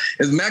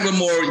 It's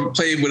McLemore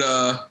played with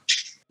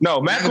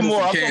No,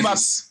 McLemore.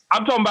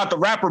 I'm talking about the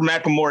rapper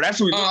McLemore. That's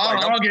who he looks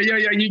like. Okay, yeah,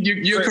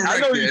 you're correct. I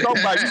know you're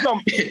talking about.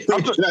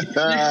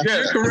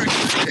 You're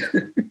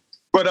correct.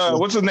 But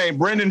what's his name?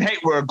 Gordon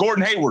Hayward.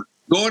 Gordon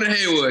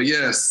Hayward,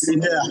 yes.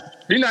 Yeah.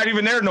 He's not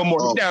even there no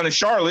more. He's down in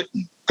Charlotte,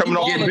 coming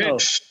off the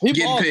bench.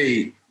 Getting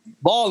paid.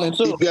 Balling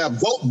too. Yeah,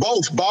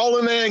 both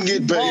balling and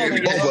getting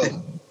paid. Both of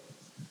them.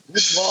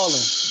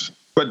 Balling.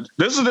 But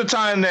this is the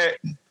time that,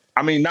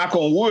 I mean, knock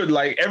on wood,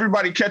 like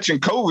everybody catching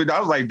COVID. I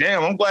was like,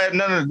 damn, I'm glad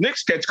none of the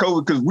Knicks catch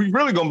COVID because we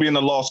really gonna be in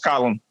the lost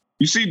column.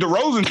 You see,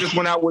 DeRozan just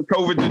went out with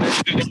COVID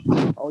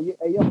today. Oh yeah,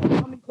 hey, yo,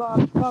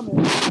 Omicron is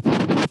coming.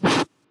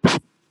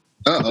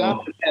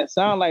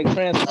 Sound like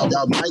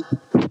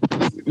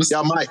Transformers.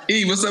 Y'all mic.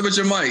 E, what's up with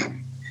your mic?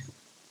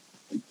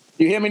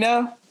 You hear me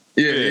now?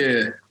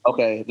 Yeah.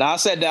 Okay. Now I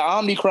said that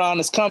Omicron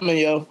is coming,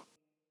 yo.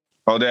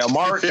 Oh, that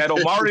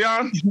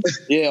Omarion?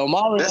 Yeah,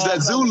 Omarion. That's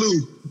that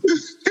Zulu.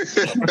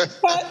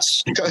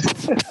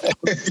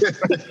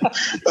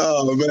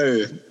 Oh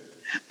man.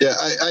 Yeah,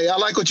 I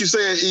like what you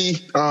said, E.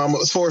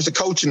 As far as the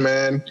coaching,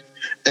 man,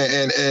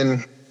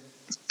 and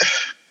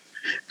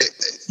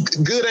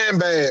good and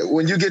bad.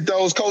 When you get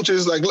those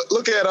coaches, like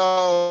look at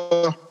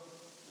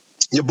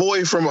your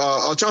boy from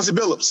Chauncey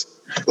Billups.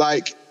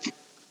 Like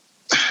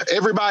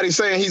everybody's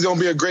saying he's gonna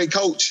be a great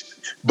coach,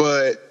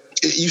 but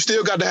you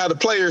still got to have the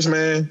players,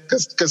 man.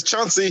 Because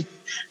Chauncey,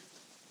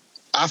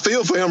 I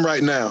feel for him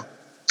right now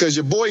because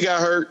your boy got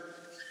hurt.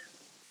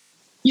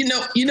 You know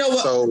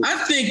what? So, I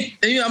think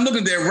I'm looking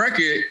at their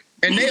record,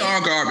 and they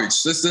are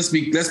garbage. Let's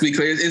be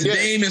clear. It's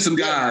Dame and some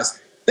guys.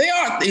 They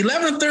are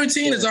 11 and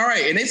 13 is all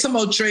right, and they talking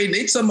about trade.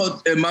 They talking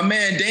about my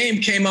man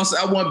Dame came out and said,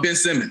 I want Ben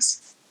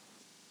Simmons.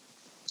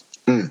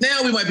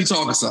 Now we might be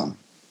talking something.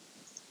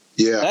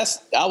 Yeah,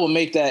 I would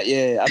make that.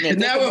 Yeah, I mean,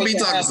 now we'll be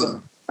talking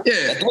something.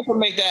 Yeah, if they can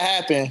make that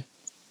happen.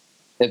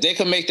 If they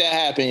can make that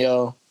happen,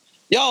 yo,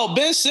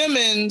 Ben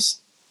Simmons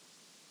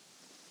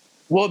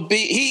will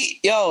be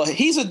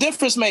he's a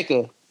difference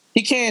maker.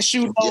 He can't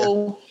shoot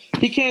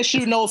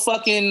no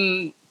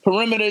fucking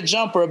perimeter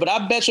jumper, but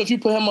I bet you if you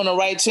put him on the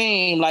right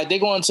team, like they're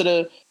going to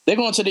the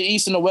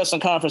East and the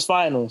Western Conference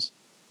Finals.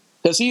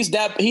 Because he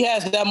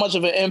has that much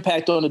of an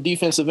impact on the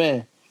defensive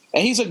end.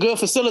 And he's a good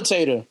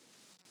facilitator.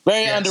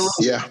 Very underrated.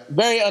 Yeah.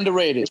 Very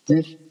underrated.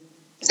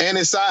 And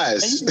his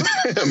size.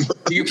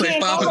 You play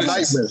 5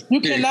 positions. You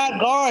cannot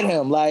guard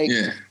him. Like,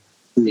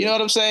 you know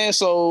what I'm saying?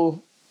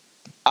 So,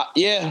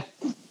 yeah.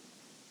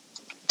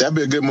 That'd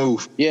be a good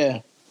move.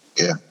 Yeah.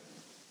 Yeah.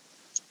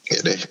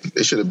 Yeah,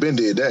 they should have been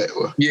did that.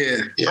 Well,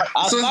 Yeah.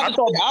 I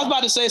was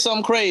about to say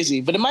something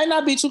crazy, but it might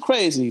not be too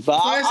crazy. But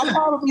I'll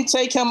probably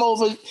take him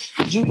over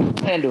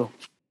Julius Randle.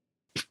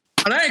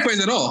 Oh, that ain't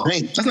crazy at all.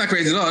 That's not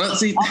crazy at all.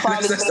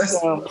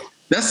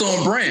 That's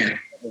on brand.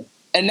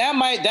 And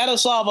that'll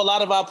solve a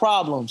lot of our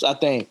problems, I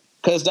think.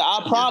 Because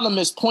our problem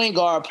is point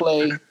guard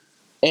play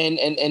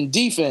and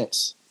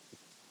defense.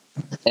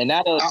 And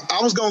that'll I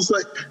was gonna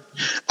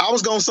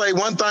say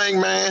one thing,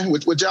 man,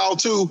 with y'all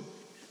too.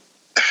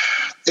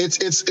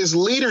 It's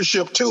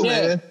leadership too,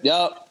 man.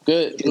 Yep.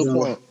 Good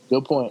point.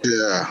 Good point.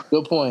 Yeah.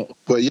 Good point.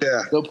 But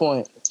yeah. Good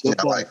point. Good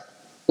point.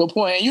 Good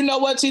point. And you know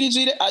what,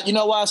 TDG? You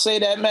know why I say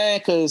that, man?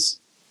 Because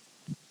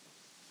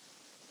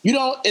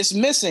it's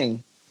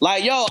missing.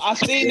 Like, yo, I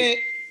seen it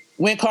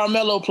when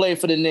Carmelo played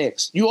for the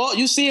Knicks.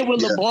 You see it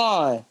with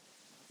LeBron.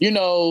 You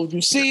know,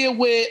 you see it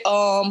with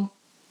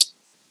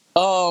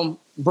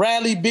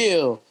Bradley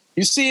Beal.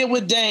 You see it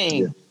with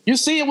Dame. Yeah. You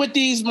see it with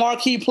these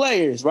marquee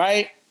players,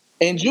 right?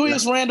 And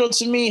Julius Randle,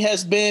 to me,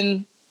 has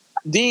been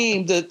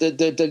deemed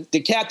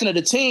the captain of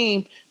the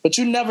team, but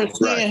you never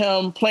seen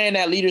him playing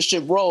that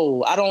leadership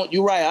role.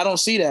 You're right. I don't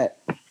see that.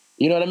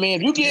 You know what I mean?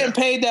 If you're getting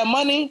paid that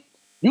money,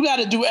 you got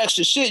to do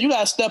extra shit. You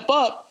got to step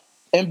up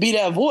and be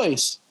that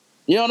voice.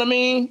 You know what I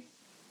mean?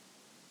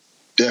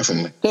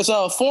 Definitely. Because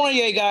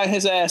Fournier got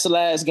his ass the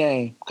last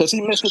game because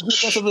he missed the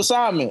defensive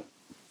assignment.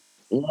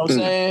 You know what I'm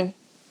saying?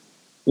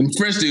 Them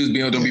French dudes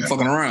don't be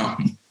fucking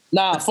around.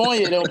 Nah,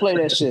 Fournier don't play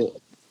that shit.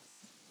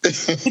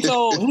 He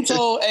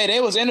told, hey, they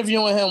was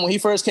interviewing him when he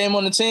first came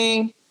on the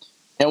team,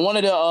 and one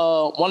of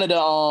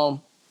the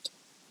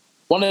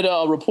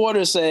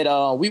reporters said,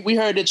 we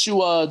heard that you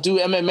do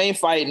MMA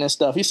fighting and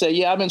stuff. He said,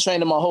 yeah, I've been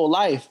training my whole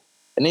life.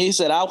 And then he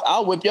said,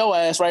 I'll whip your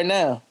ass right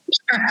now.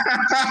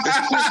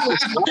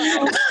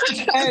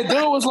 Hey,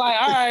 dude was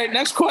like, all right,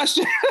 next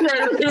question. So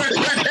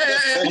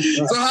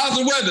how's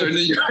the weather?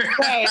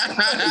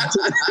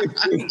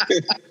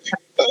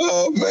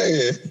 Oh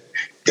man.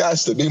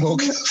 Gosh, to be more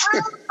careful.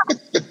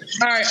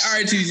 All right,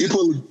 TG.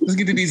 Let's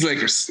get to these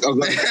Lakers.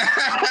 Okay.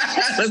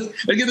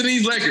 Let's get to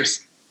these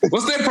Lakers.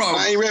 What's their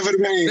problem? I ain't ready for the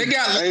game. They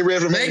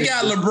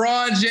got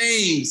LeBron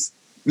James,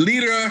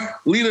 leader,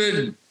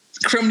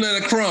 creme de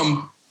la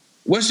creme.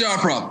 What's your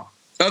problem?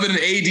 Other than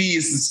AD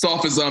is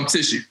soft as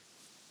tissue.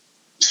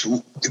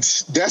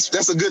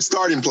 That's a good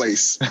starting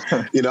place.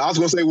 You know, I was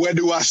gonna say where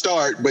do I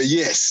start, but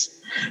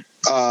yes,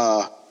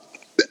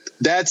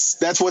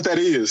 that's what that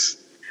is.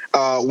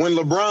 When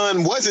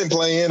LeBron wasn't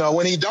playing or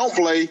when he don't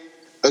play,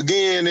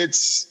 again,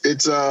 it's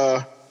who's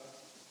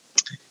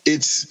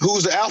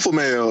the alpha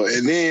male,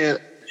 and then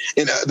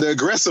the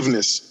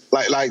aggressiveness,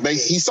 like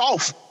he's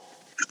soft.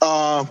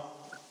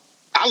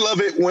 I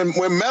love it when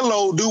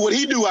Melo do what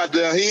he do out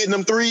there. He hitting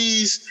them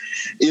threes,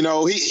 you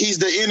know. He's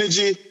the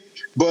energy,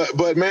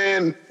 but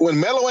man, when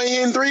Melo ain't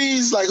hitting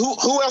threes, like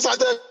who else out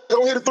there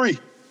gonna hit a three?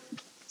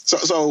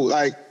 So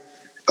like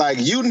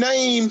you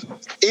name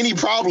any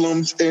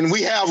problems, and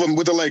we have them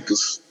with the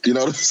Lakers. You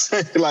know what I'm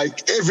saying?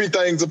 Like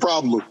everything's a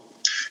problem.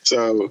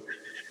 So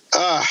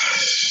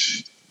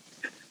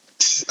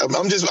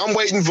I'm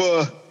waiting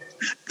for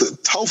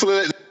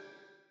hopefully.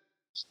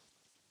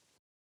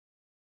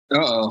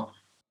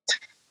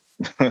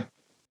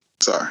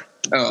 Sorry.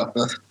 Oh.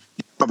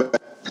 My bad.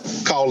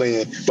 Call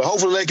in, but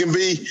hopefully they can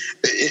be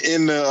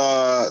in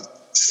the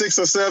 6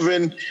 or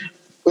 7.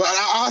 Well,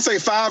 I'll say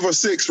 5 or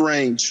 6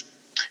 range.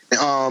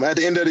 At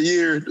the end of the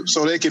year,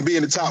 so they can be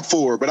in the top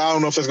 4, but I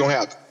don't know if that's gonna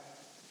happen.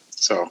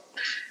 So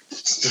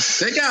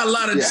they got a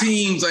lot of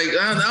teams. Like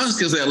I was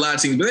gonna say a lot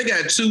of teams, but they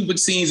got 2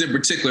 teams in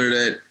particular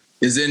that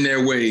is in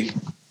their way.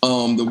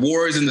 The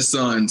Warriors and the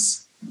Suns.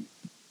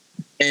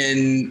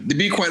 And to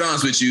be quite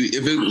honest with you,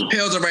 if it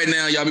pales up right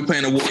now, y'all be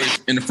playing the Warriors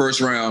in the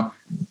first round.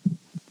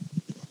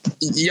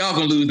 Y'all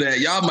gonna lose that.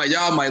 Y'all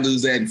might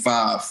lose that in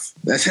 5.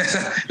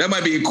 That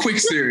might be a quick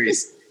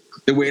series.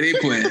 The way they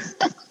play.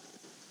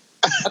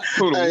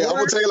 Hey, I'm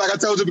gonna tell you like I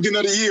told you at the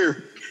beginning of the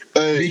year.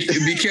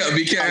 Be careful.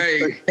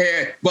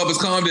 Hey, Bubba's,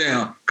 calm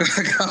down.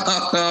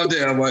 Calm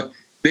down, but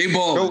they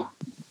balling.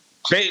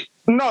 They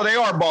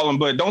are balling,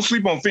 but don't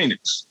sleep on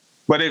Phoenix.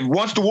 But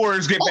once the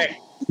Warriors get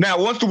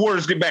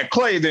back,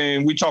 Clay,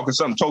 then we talking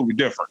something totally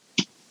different.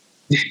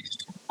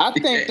 I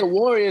think the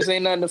Warriors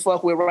ain't nothing to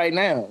fuck with right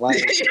now.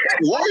 Like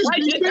Warriors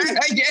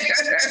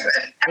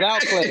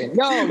without Clay.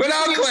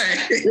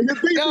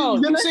 Yo,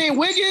 you seen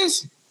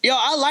Wiggins? Yo,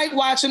 I like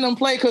watching them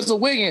play because of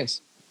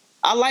Wiggins.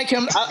 I like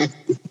him.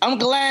 I'm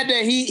glad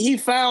that he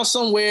found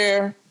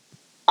somewhere.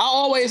 I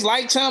always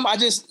liked him. I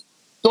just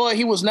thought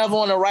he was never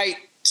on the right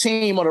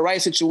team or the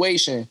right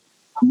situation.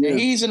 Yeah. And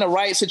he's in the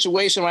right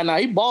situation right now.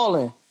 He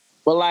balling.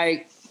 But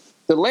like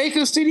the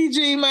Lakers,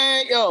 TDG,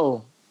 man,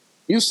 yo,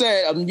 you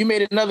said you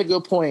made another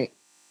good point.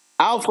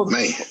 Alpha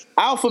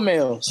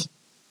males.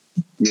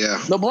 Yeah.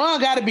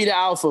 LeBron got to be the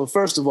alpha,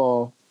 first of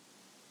all.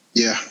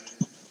 Yeah.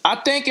 I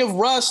think if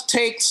Russ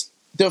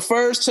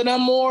defers to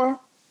them more,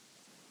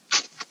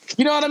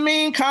 you know what I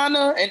mean? Kind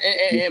of,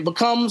 and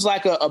becomes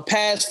like a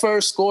pass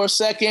first, score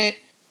second,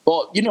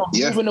 or,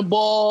 moving the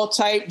ball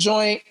type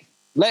joint.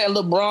 letting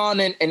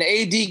LeBron and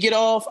AD get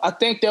off, I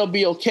think they'll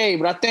be okay.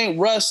 But I think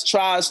Russ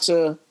tries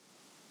to.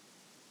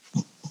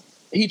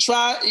 You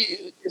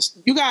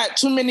got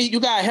too many. You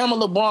got him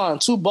and LeBron,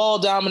 two ball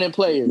dominant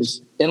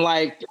players, and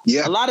like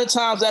a lot of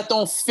times that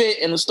don't fit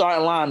in the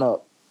starting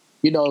lineup.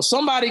 You know,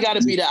 somebody got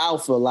to be the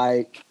alpha.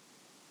 Like,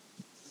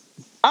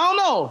 I don't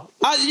know.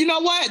 You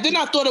know what? Then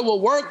I thought it would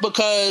work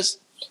because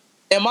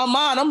in my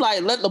mind, I'm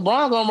like, let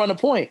LeBron go and run the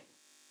point,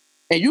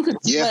 and you can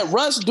let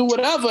Russ do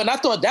whatever. And I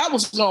thought that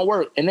was gonna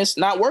work, and it's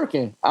not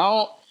working.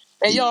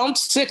 And yo, I'm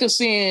sick of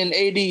seeing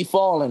AD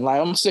falling. Like,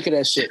 I'm sick of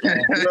that shit,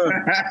 man.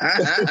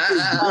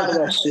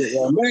 That shit,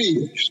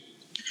 man.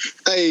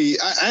 Hey,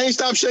 I ain't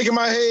stopped shaking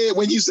my head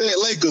when you said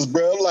Lakers,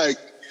 bro. Like,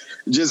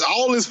 just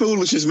all this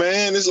foolishness,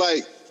 man. It's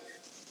like,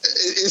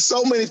 it's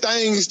so many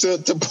things to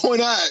point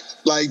out.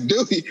 Like,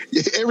 dude,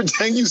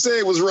 everything you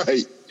said was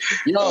right.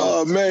 Yo,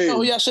 oh, man. You know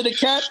who y'all should have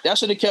kept? Y'all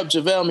should have kept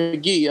JaVale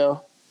McGee,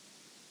 yo.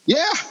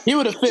 Yeah. He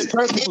would have fit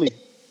perfectly.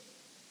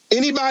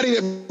 Anybody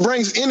that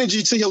brings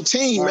energy to your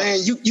team, man,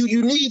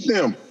 you need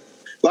them.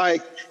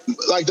 Like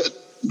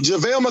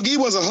JaVale McGee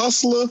was a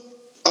hustler.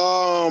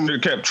 Should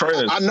have kept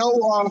Trez. I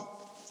know.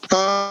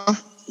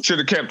 Should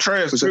have kept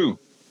Trez too.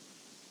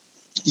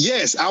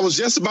 Yes, I was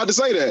just about to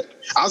say that.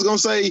 I was gonna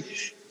say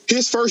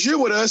his first year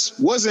with us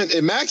wasn't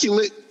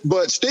immaculate,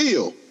 but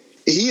still,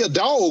 he a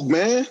dog,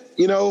 man.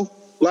 You know,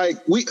 like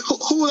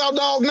who's our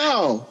dog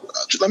now?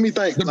 Let me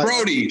think. The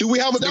Brody. Do we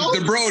have a dog?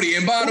 The Brody.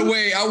 And by the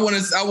way, I want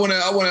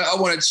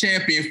to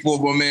champion for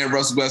my man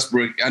Russell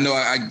Westbrook. I know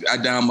I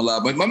down him a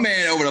lot, but my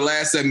man over the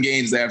last 7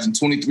 games averaging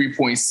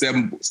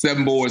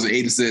 23.7 boards and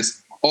 8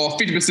 assists, all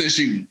 50%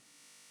 shooting.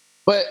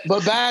 But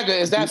Bagger,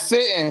 is that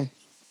fitting?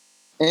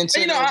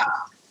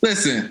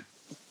 Listen,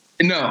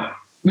 no.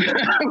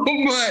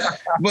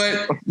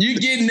 but you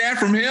getting that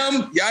from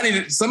him? Y'all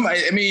need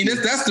somebody. I mean,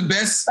 that's the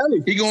best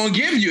he gonna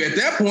give you at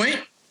that point.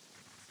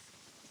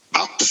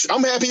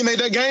 I'm happy he made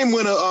that game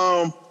winner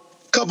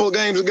couple of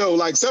games ago,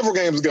 like several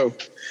games ago.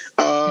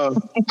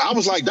 I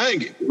was like,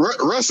 dang it,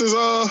 Russ is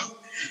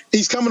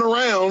he's coming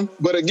around,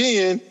 but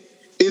again,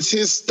 it's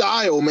his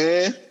style,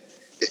 man.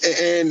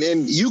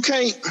 And you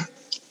can't.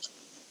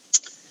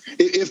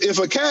 If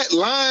a cat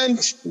lying,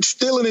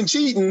 stealing, and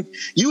cheating,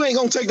 you ain't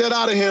gonna take that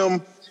out of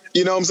him.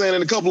 You know what I'm saying?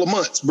 In a couple of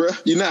months, bruh.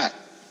 You're not.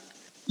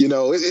 You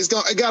know,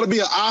 it got to be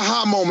an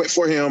aha moment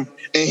for him,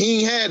 and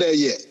he ain't had that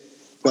yet.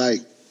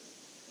 Like,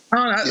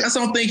 I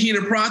don't think he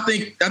the pro. I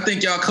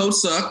think y'all coach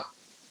suck.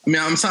 I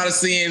mean, I'm tired of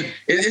seeing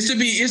it. Should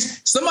be.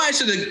 Somebody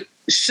should have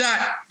shot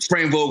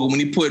Frank Vogel when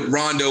he put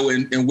Rondo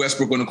and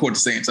Westbrook on the court at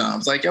the same time.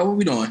 It's like, yo, what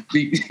we doing?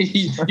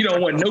 You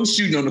don't want no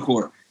shooting on the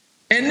court.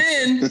 And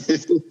then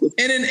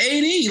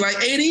AD, like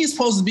AD is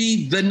supposed to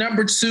be the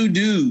number 2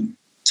 dude,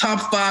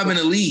 top 5 in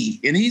the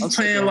league, and he's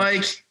playing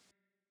like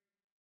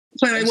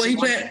what he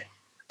playing.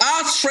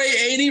 I'll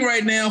trade AD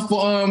right now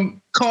for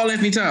Karl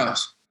Anthony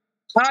Towns.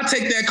 I'll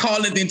take that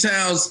Karl Anthony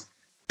Towns.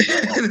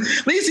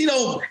 At least he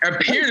don't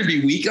appear to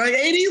be weak. Like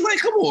AD's like,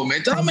 come on,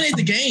 man, dominate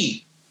the game.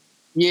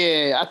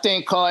 Yeah, I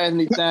think Karl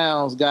Anthony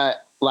Towns got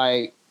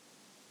like.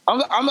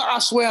 I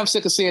swear I'm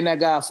sick of seeing that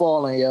guy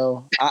falling,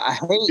 yo. I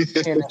hate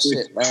seeing that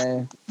shit,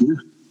 man.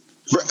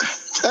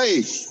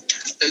 Hey,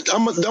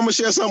 I'm gonna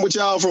share something with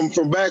y'all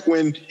from back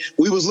when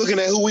we was looking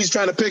at who we was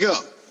trying to pick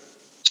up.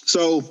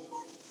 So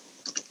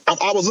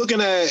I was looking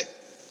at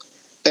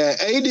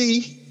AD.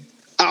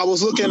 I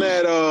was looking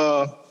at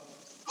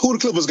who the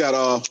Clippers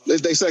got.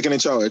 They second in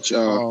charge.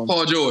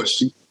 Paul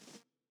George.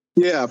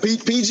 Yeah,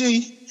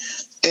 PG.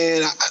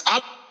 And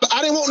I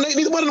didn't want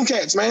neither one of them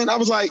cats, man. I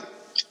was like.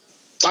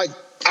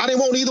 I didn't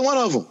want either one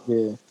of them.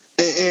 Yeah.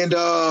 And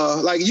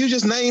like you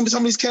just named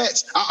some of these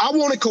cats. I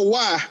wanted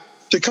Kawhi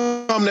to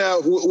come now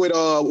with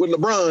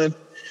LeBron.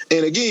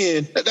 And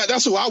again,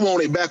 that's who I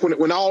wanted back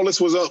when all this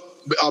was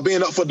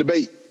being up for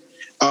debate.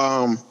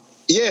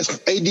 Yes,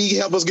 AD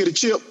helped us get a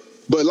chip,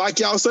 but like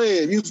y'all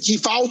said, he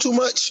fouled too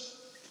much.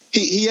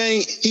 He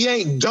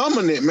ain't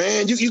dominant,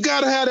 man. You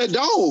gotta have that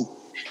dog.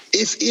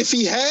 If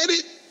he had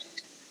it,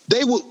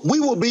 we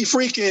would be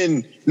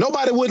freaking.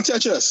 Nobody wouldn't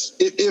touch us.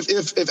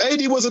 If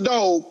AD was a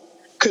dog,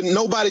 couldn't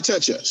nobody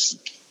touch us.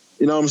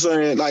 You know what I'm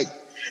saying? Like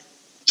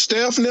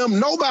Steph and them,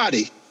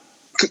 nobody,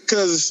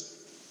 because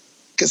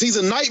he's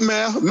a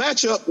nightmare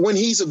matchup when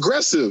he's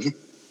aggressive.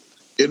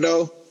 You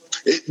know,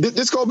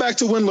 this go back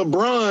to when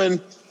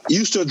LeBron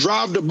used to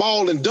drive the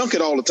ball and dunk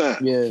it all the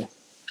time. Yeah,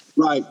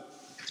 like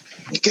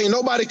can't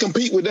nobody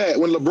compete with that.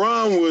 When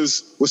LeBron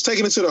was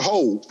taking it to the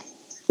hole,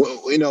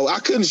 well, you know, I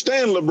couldn't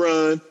stand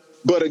LeBron.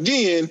 But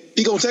again,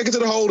 he gonna take it to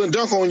the hole and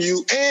dunk on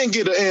you and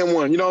get an and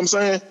one. You know what I'm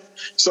saying?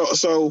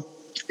 So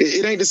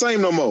it ain't the same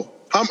no more.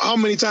 How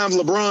many times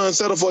LeBron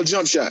settled for a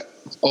jump shot?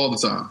 All the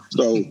time.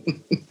 So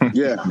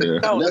yeah.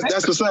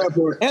 That's the sad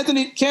part.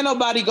 Can't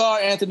nobody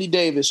guard Anthony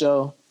Davis,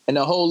 yo, in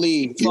the whole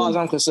league, as far as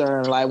I'm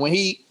concerned. Like when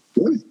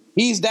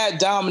he's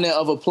that dominant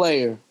of a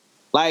player,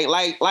 like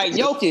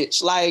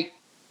Jokic. Like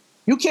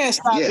you can't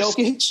stop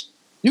Jokic.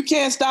 You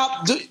can't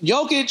stop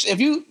Jokic if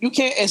you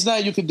can't. It's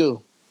nothing you can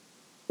do.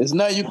 There's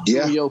nothing you can do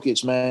with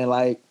Jokic, man.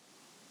 Like,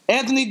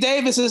 Anthony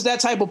Davis is that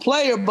type of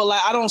player, but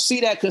like I don't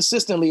see that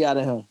consistently out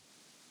of him.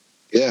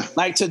 Yeah.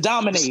 Like to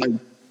dominate,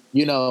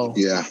 you know.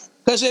 Yeah.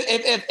 Because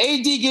if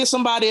AD gets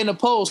somebody in the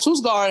post, who's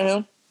guarding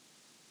him?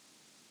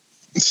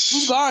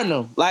 Who's guarding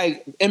him?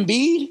 Like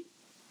Embiid?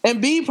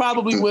 Embiid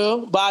probably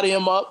will body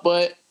him up,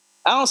 but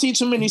I don't see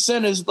too many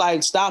centers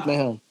like stopping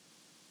him.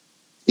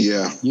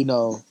 Yeah. You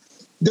know.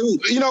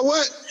 Dude, you know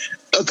what?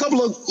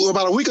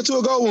 About a week or two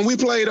ago when we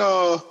played,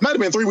 might have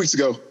been 3 weeks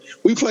ago,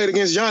 we played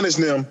against Giannis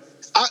and them.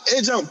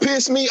 It just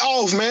pissed me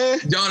off, man.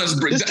 Giannis,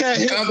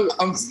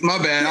 my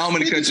bad. I don't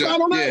want to cut you off.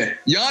 Yeah,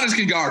 Giannis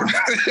can guard him.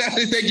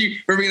 Thank you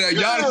for bringing that.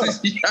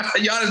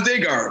 Giannis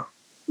did guard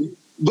him.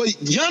 But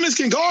Giannis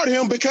can guard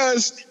him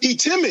because he's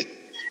timid.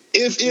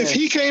 If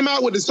he came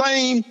out with the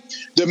same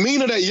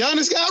demeanor that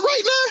Giannis got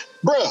right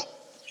now, bruh,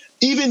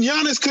 even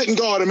Giannis couldn't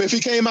guard him if he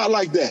came out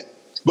like that.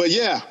 But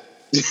yeah,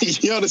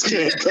 Giannis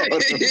can't guard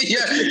him.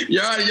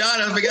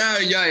 Giannis, the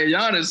guy,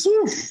 Giannis.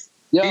 Whew.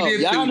 Yo,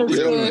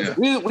 Giannis,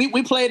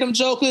 we played them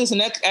jokers, and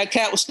that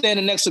cat was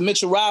standing next to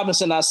Mitchell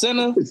Robinson, our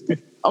center.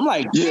 I'm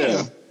like,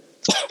 yeah,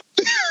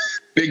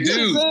 big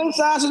dude, same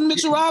size as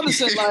Mitchell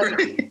Robinson.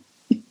 Like,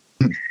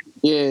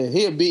 yeah,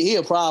 he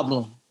a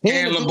problem.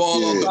 Handling the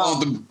ball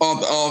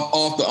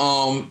off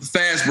the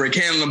fast break,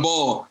 handling the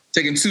ball,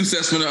 taking 2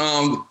 steps from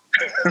the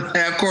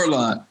half court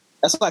line.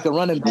 That's like a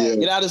running back. Yeah.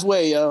 Get out his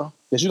way, yo,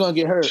 because you're gonna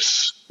get hurt.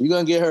 You're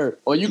gonna get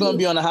hurt, or you're gonna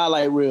be on the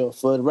highlight reel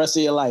for the rest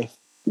of your life.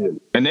 Yeah.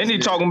 And then he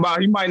talking about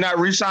he might not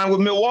re-sign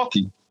with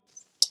Milwaukee.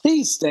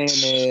 He's staying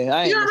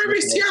there. He already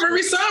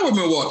re-signed with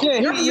Milwaukee.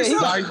 No,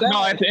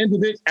 at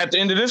the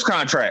end of this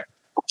contract.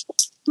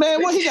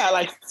 Man, what he got,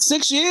 like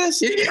 6 years?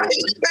 He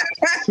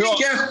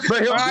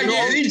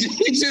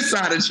just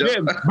signed a show.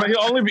 Yeah,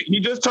 but he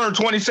just turned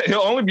 27.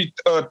 He'll only be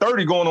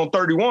 30 going on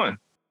 31.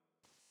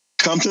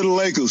 Come to the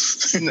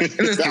Lakers.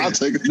 I'll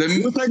take it.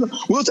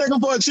 We'll take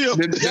him for a chip.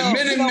 The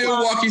minute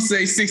Milwaukee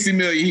say $60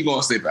 million, he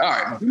gonna say, all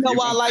right. You know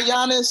why I like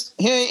Giannis?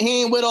 He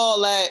ain't with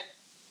all that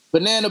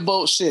banana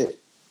boat shit.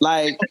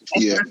 Like,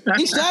 he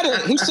said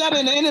it. He said it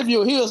in the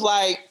interview. He was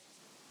like,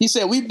 he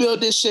said, we built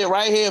this shit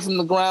right here from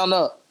the ground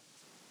up.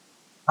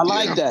 I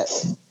like that.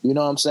 You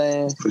know what I'm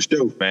saying? For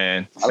sure.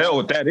 Man, hell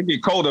with that. It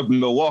get cold up in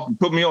Milwaukee.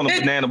 Put me on a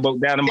banana boat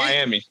down in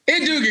Miami.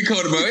 It do get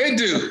cold, bro. It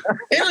do.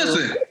 Hey,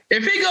 listen,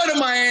 if he go to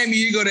Miami,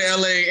 you go to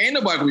LA, ain't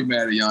nobody gonna be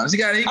mad at Giannis. He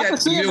got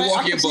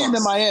Milwaukee Bucks. Him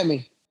in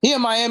Miami. He a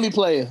Miami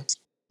player.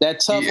 That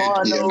tough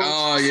hard nose.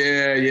 Oh,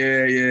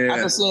 yeah. I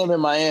can see him in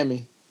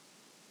Miami.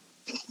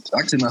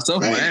 I see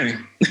myself in Miami.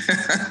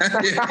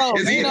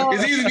 It's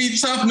easy to be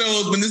tough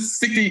nose when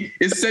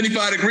it's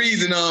 75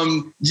 degrees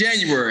in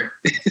January.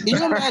 Can you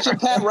imagine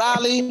Pat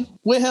Riley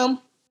with him?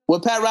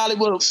 What Pat Riley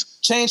would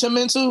change him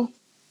into?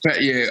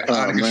 Yeah,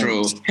 out of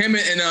control. Him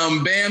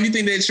and Bam. You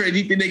think they trade?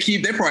 You think they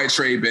keep? They probably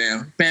trade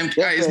Bam. Bam.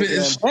 It's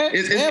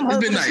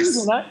been nice.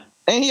 Season, right?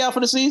 Ain't he out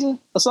for the season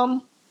or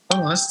something?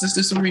 Oh, let's just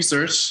do some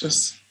research.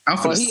 Just out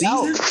for the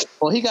season.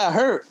 Well, he got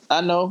hurt.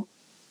 I know.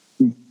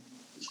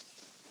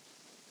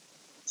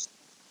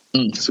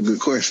 That's a good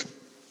question.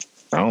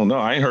 I don't know.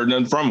 I ain't heard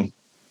nothing from him.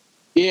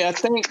 Yeah, I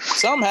think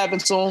something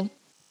happened to him.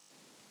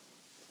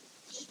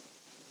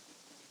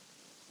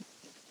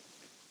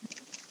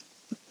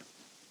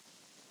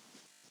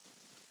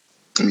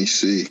 Let me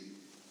see.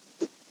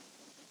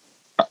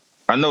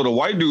 I know the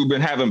white dude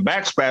been having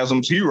back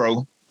spasms.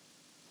 Hero.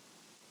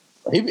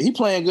 He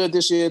playing good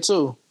this year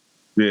too.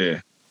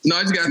 Yeah. No,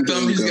 he's got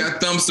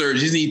thumb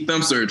surgery. He needs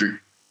thumb surgery.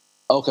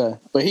 Okay,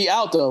 but he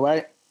out though,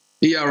 right?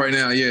 He out right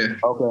now. Yeah.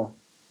 Okay.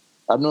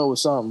 I knew it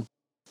was something.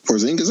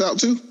 Porzingis out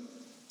too?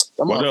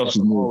 What else?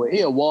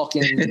 He a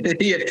walking.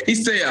 he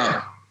stay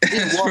out.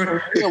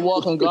 He a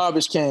walking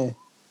garbage can.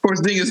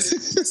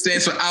 Porzingis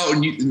stands for out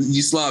in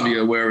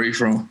Yugoslavia, wherever he's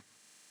from.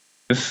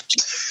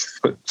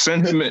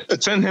 Send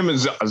him and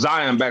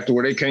Zion back to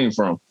where they came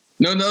from.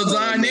 No,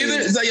 Zion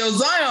neither. Zion,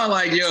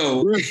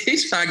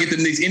 he's trying to get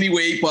the Knicks any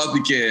way he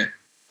possibly can.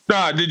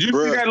 Nah, did you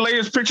see that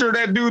latest picture of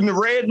that dude in the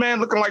red, man,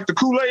 looking like the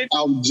Kool-Aid?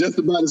 I was just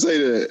about to say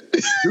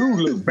that. Dude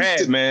look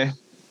bad, man.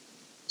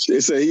 They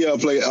say he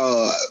play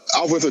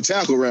offensive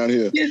tackle around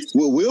here. Yes.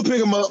 We'll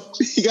pick him up.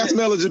 He got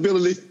some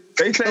eligibility.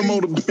 They said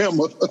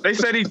They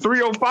said he's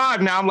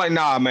 305 now. I'm like,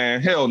 nah,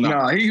 man, hell no.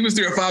 Nah, he was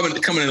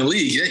 305 coming in the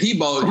league. He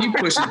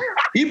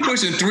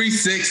pushing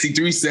 360,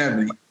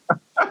 370.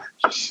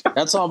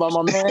 That's all about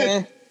my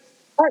man.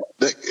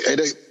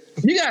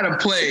 You gotta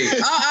play.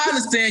 I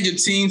understand your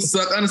team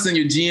suck. I understand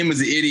your GM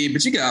is an idiot,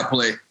 but you gotta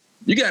play.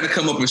 You gotta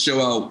come up and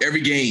show out every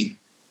game.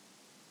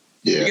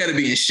 Yeah. You got to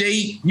be in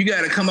shape. You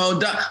got to come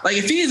out. Like,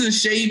 if he is in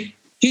shape,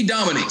 he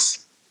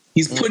dominates.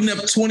 He's putting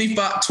up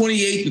 28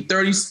 to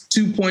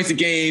 32 points a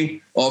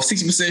game off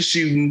 60%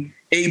 shooting,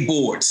 8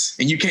 boards,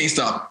 and you can't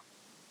stop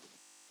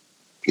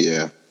him.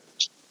 Yeah.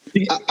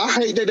 I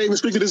hate that they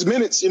restricted his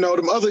minutes,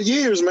 them other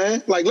years,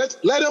 man. Like,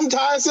 let him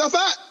tie himself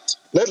out.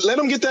 Let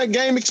him get that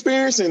game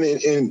experience. And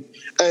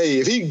hey,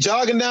 if he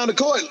jogging down the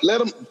court,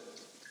 let him.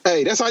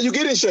 Hey, that's how you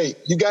get in shape.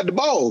 You got the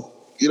ball.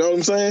 You know what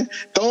I'm saying?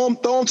 Throw him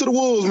to the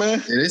wolves,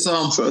 man. Yeah, they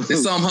saw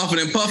him huffing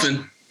and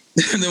puffing.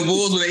 The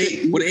Bulls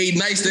would have ate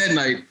nice that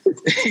night.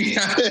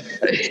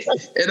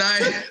 And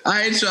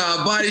I ain't trying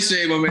to body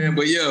shame my man,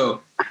 but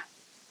yo,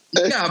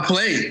 you gotta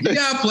play. You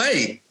gotta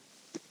play.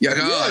 Yeah,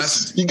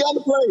 yes, you gotta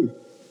play.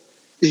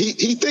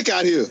 He thick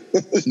out here.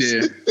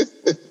 Yeah.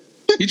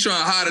 He trying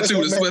to hide it too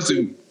with a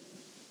sweatsuit.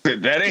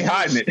 That ain't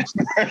hiding it.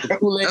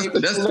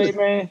 Kool-Aid,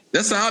 man.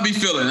 That's how I be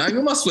feeling. I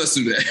got my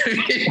sweatsuit at.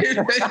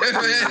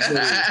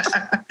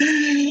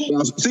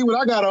 See what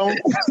I got on.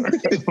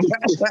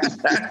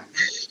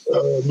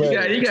 Oh,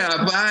 man. You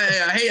got.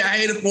 I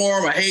hate it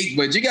for him.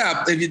 But you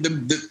got.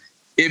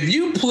 If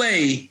you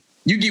play,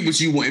 you get what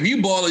you want. If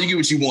you ball, you get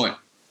what you want.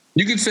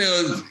 You can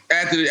tell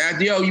after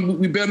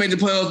we better make the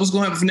playoffs. What's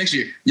gonna happen for next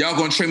year? Y'all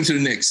gonna trade me to the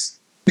Knicks.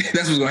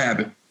 That's what's gonna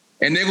happen,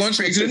 and they're gonna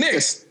trade to the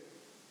Knicks.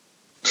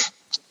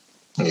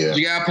 Yeah.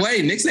 You gotta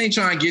play. Knicks ain't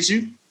trying to get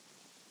you.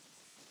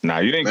 Nah,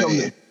 you ain't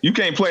coming. You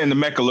can't play in the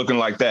Mecca looking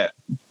like that.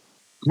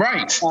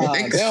 Right.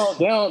 They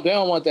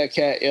don't want that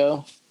cat,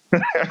 yo.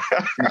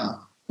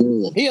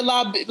 He a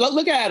lot.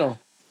 Look at him.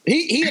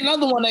 He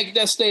another one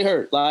that stay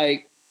hurt.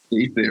 Like,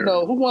 He's there.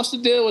 who wants to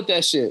deal with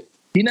that shit?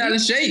 He not in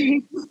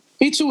shape.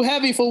 He too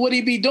heavy for what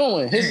he be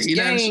doing. His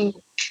game,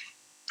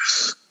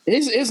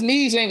 his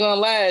knees ain't gonna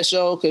last,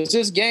 yo. Because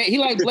his game, he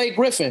like Blake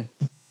Griffin.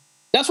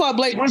 That's why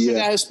Blake Griffin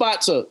got his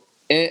spot took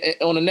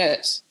on the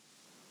Nets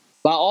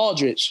by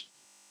Aldridge.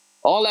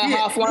 All that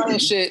high flying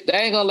shit, that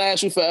ain't gonna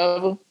last you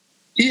forever.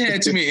 He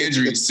had too many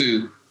injuries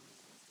too.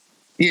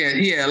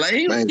 Yeah. Like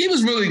he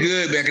was really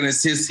good back in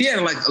his. He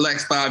had like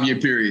 5-year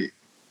period.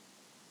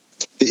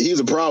 He's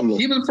a problem.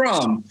 He was a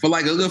problem for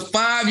like a good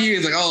 5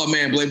 years. Like, oh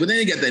man, Blake. But then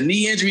he got that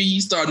knee injury. You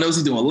start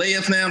noticing he's doing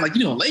layups now. I'm like, you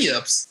doing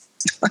layups?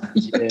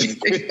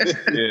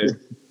 Yeah.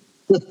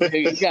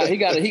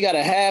 He got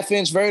a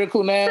half-inch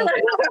vertical now.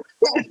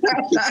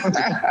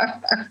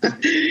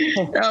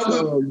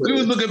 We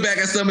was looking back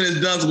at some of his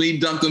dunks when he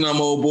dunked on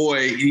old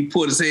boy. He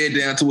put his head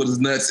down toward his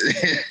nuts.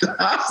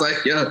 I was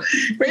like, yo,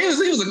 man,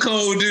 he was a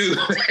cold dude.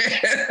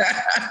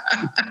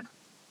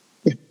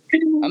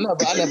 I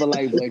never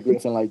liked Blake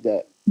Griffin like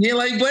that. You ain't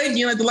like Blake?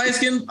 You ain't like the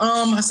light-skinned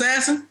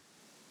assassin?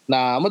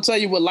 Nah, I'm gonna tell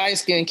you what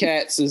light-skinned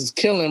cats is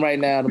killing right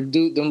now.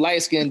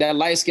 That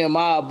light-skinned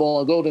mob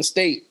on Golden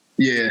State.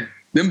 Yeah.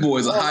 Them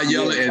boys are high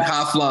yelling and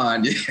high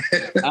flying. Yeah.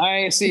 I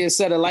ain't see a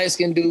set of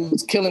light-skinned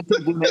dudes killing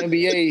people in the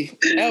NBA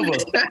ever.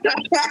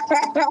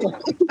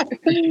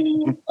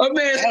 A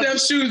man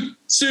Steph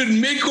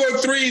shooting mid-court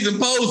threes and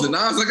posing.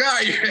 I was like, all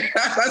right,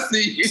 I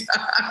see you.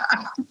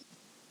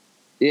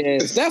 Yeah,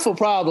 Steph a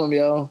problem,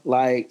 yo.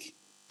 Like,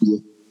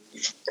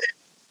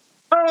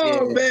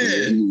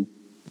 man.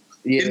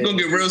 Yeah. It's gonna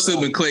get real soon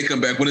when Clay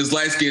come back. When his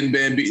light-skinned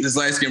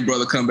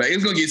brother come back,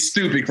 it's gonna get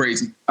stupid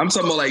crazy. I'm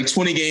talking about like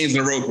 20 games in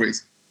a row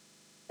crazy.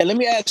 And let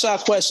me ask y'all a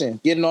question,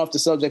 getting off the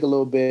subject a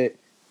little bit.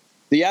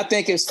 Do y'all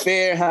think it's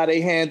fair how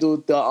they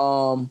handled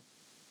the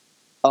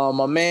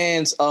my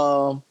man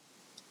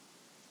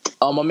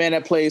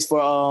that plays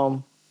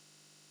for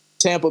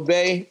Tampa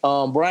Bay,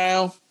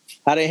 Brown,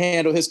 how they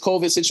handle his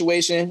COVID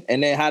situation,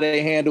 and then how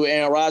they handle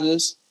Aaron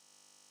Rodgers'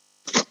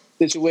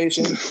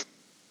 situation?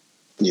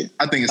 Yeah,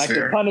 I think it's like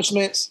fair. The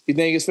punishments, you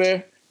think it's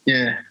fair?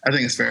 Yeah, I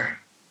think it's fair.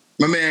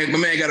 My man.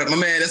 First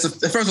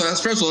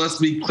of all, let's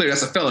be clear.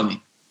 That's a felony.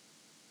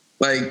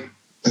 Like,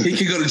 he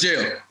could go to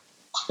jail.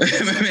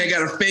 My man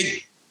got a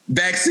fake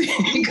vaccine.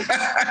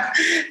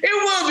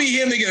 It won't be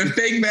him to get a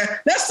fake vaccine.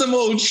 That's some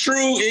old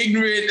true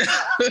ignorant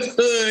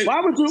hood. Why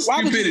would you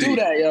do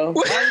that, yo?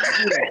 Why would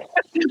you do that?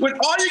 But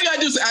all you gotta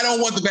do is say, I don't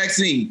want the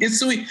vaccine.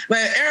 It's sweet.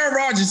 Like Aaron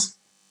Rodgers,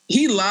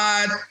 he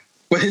lied,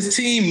 but his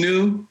team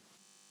knew,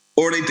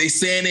 or they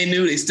saying they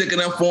knew, they sticking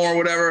up for him,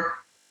 whatever.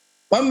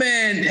 My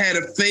man had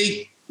a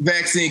fake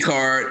vaccine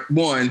card,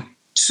 1.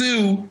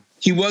 2,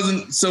 he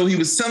was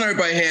telling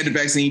everybody he had the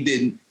vaccine, he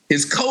didn't.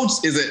 His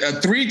coach is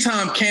a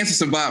 3-time cancer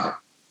survivor.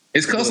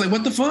 His coach like,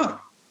 what the fuck?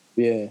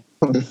 Yeah.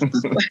 What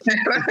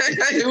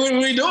are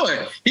we doing?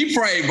 He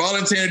probably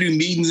volunteered to do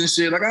meetings and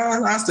shit. Like,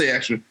 I'll stay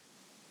extra.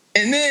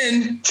 And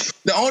then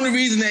the only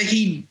reason that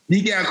he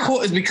got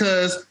caught is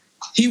because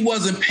he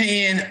wasn't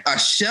paying a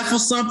chef or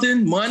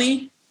something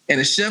money, and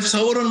the chef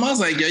told him. I was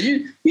like, yo,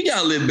 you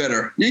gotta live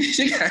better.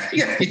 You gotta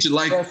get your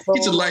life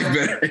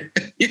better.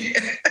 Yeah.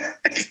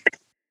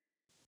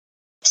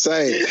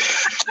 Say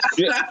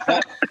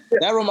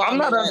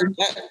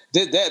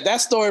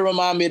that story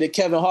reminded me of the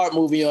Kevin Hart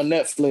movie on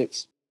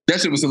Netflix. That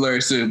shit was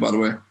hilarious too, by the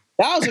way.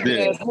 That was a good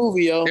ass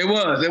movie, yo. It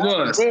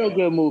was. A real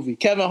good movie.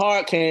 Kevin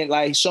Hart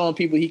can showing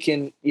people he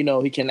can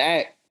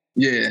act.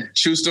 Yeah.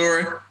 True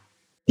story.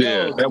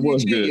 Yeah, that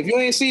was good. If you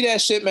ain't see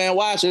that shit, man,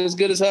 watch it. It's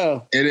good as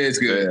hell. It is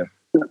good.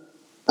 Yeah.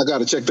 I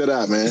gotta check that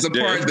out, man. It's a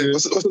part that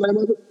what's the name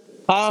of it?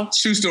 Huh?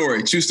 True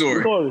story.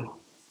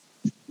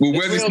 Well,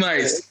 Wesley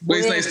Snipes.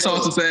 Wesley Snipes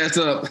tossed his ass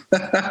up.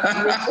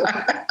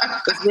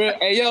 It's real.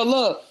 Hey, yo,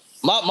 look.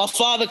 My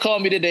father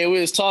called me today.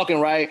 We was talking,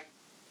 right?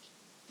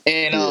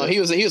 And he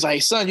was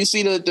like, son, you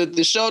see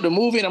the show, the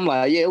movie? And I'm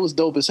like, yeah, it was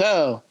dope as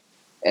hell.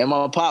 And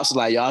my pops was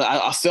like, yo,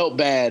 I felt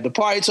bad. The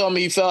part he told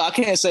me he felt, I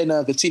can't say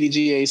nothing because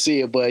TDG ain't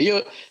see it, but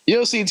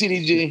you'll see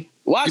TDG.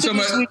 Watch it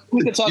this week.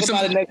 We can talk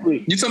about it next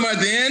week. You talking about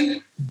the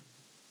end?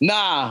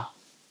 Nah.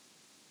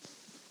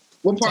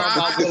 What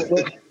part?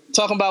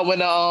 Talking about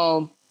when I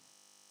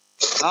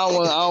don't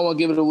want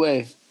to give it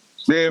away.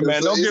 Yeah,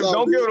 man. Don't give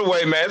it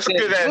away, man. It's a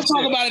good ass.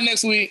 We'll talk about it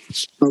next week.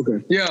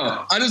 Okay. Yo,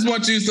 I just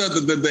want you to say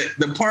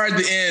the part at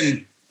the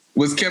end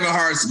was Kevin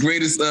Hart's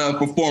greatest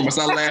performance.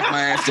 I laughed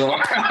my ass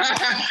off.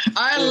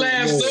 I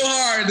laughed so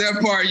hard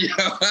that part,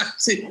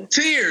 yo.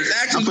 Tears,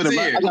 actual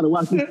tears. I gotta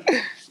watch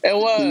it. It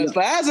was,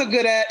 but that's a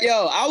good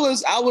yo. I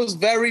was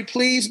very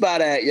pleased by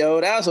that, yo.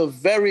 That was a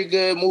very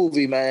good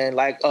movie, man.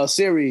 Like a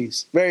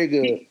series, very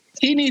good.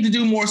 He need to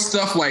do more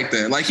stuff like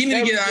that. Like he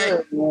need to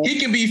get. He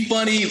can be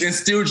funny and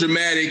still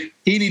dramatic.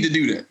 He need to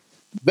do that.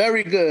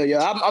 Very good, yo.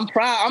 I'm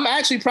proud. I'm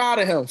actually proud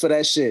of him for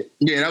that shit.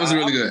 Yeah, that was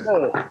really good.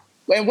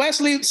 And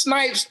Wesley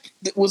Snipes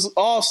was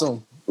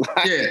awesome.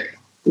 Like, Yeah,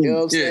 you know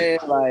what I'm saying?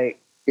 Like,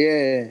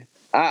 yeah,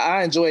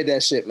 I enjoyed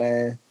that shit,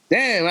 man.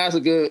 Damn, that's a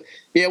good.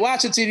 Yeah,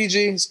 watch it,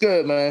 TDG. It's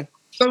good, man.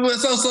 So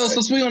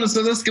speaking on this,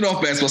 let's get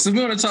off basketball. So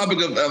we're on the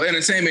topic of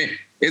entertainment.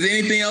 Is there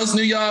anything else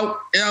new, y'all?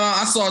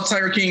 I saw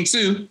Tiger King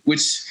 2,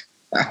 which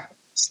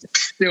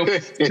still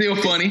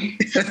funny.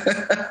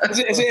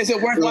 Is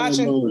it worth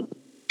watching?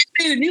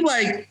 You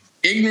like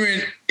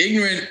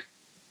ignorant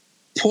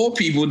poor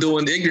people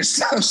doing the ignorant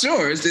stuff?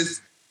 Sure, it's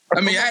just. I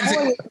mean, I had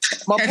to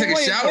take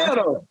a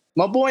shower.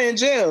 My boy in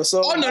jail.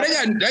 So oh no,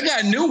 they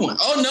got a new one.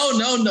 Oh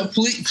no,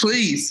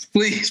 please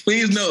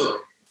no.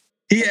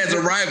 He has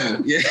a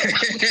rival. Yeah.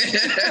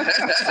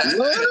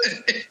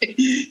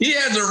 He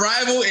has a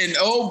rival, and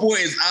old boy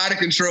is out of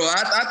control.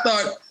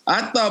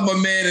 I thought my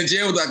man in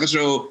jail was out of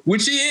control,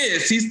 which he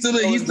is. He's still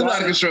out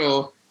of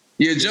control.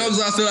 Yeah,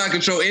 Joe's still out of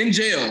control in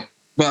jail.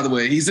 By the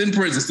way, he's in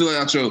prison, still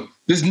out of control.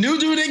 This new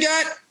dude they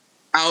got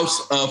out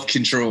of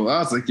control. I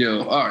was like,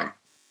 yo, all right.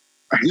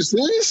 You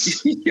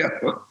serious? Yo,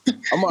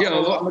 I'm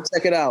gonna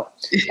check it out.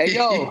 Hey,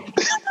 yo,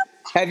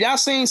 have y'all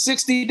seen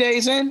 60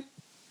 Days In?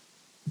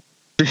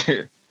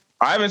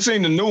 I haven't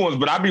seen the new ones,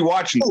 but I be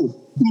watching. Oh,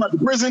 you about the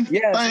prison?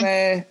 Yes, thing?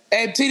 man.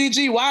 Hey,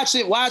 TDG, watch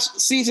it. Watch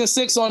season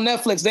 6 on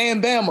Netflix. They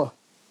in Bama.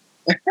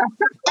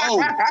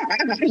 Oh,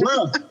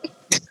 bro,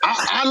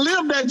 I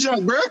lived that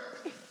junk, bro.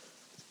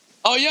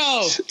 Oh,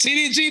 yo,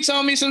 TDG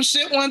told me some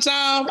shit one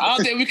time. I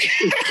don't think we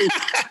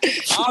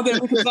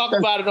can talk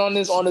about it on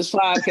this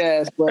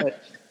podcast,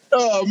 but.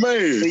 Oh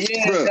man,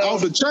 Yeah, bro, yo.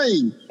 off the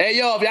chain. Hey,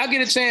 yo, if y'all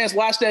get a chance,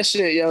 watch that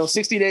shit, yo.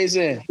 60 Days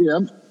In. Yeah,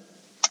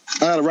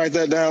 I had to write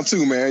that down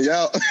too, man.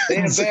 Y'all, They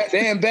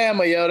in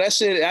Bama, yo. That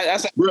shit,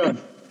 bro,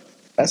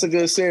 that's a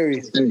good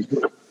series.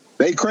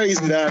 they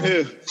crazy down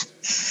here.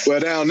 Well,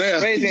 down there,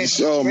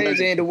 Crazy man.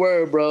 ain't the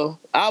word, bro.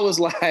 I was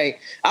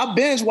like, I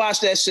binge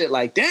watched that shit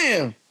like,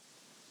 damn.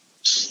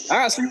 I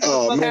gotta see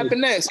what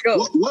happened next. Yo.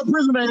 What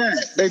prison they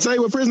at? They tell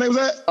you what prison they was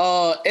at?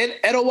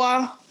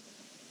 Etowah.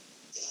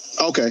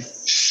 Okay.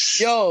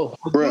 Yo,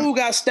 dude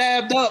got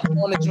stabbed up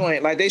on the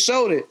joint. Like they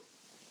showed it.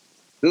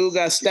 Dude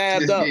got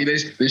stabbed up.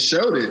 They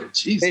showed it.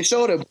 Jesus. They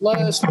showed it.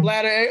 Blood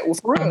splatter. Well,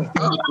 for real.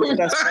 Dude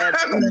got stabbed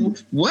up.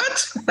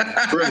 What?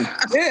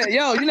 Yeah,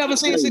 yo, you never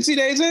seen 60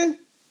 Days In?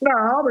 No,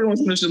 I don't want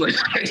some shit like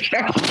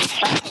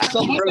that.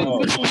 So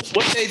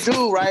what they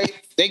do, right?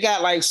 They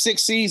got like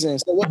 6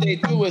 seasons. So what they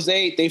do is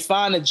they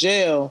find a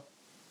jail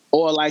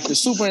or like the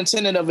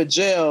superintendent of a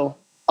jail,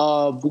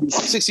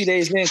 60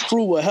 Days In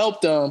crew will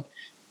help them.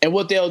 And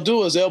what they'll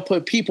do is they'll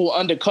put people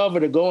undercover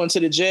to go into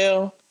the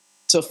jail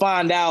to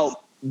find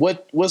out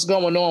what's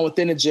going on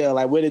within the jail,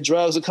 like where the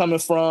drugs are coming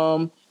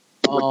from,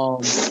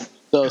 the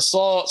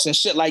assaults and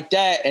shit like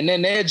that. And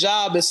then their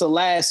job is to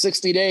last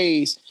 60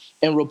 days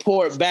and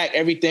report back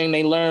everything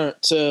they learned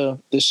to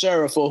the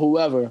sheriff or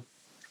whoever.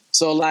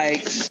 So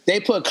like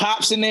they put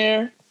cops in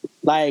there,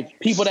 like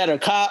people that are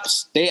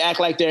cops, they act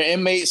like they're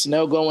inmates and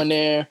they'll go in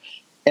there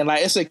and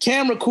like it's a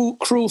camera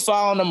crew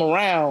following them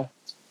around.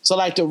 So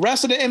like the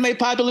rest of the inmate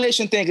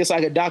population think it's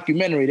like a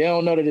documentary. They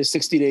don't know that it's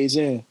 60 Days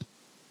In.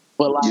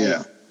 But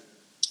like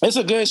it's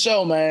a good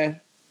show,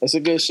 man. It's a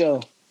good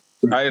show.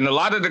 Right, and a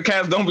lot of the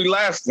cats don't be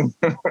lasting.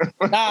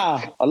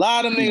 Nah, a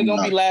lot of them niggas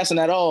don't be lasting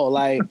at all.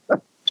 Like,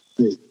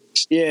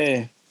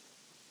 yeah.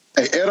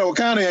 Hey, Etowah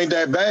County ain't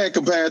that bad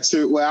compared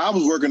to where I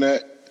was working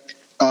at.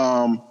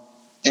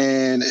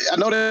 And I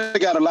know they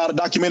got a lot of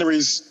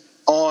documentaries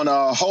on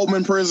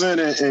Holman Prison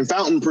and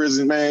Fountain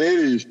Prison, man. It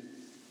is,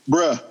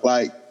 bruh,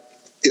 like,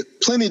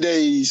 plenty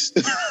days.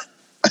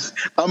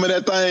 I'm in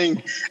that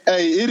thing.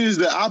 Hey, it is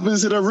the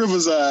opposite of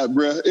Riverside,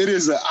 bruh. It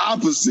is the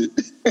opposite.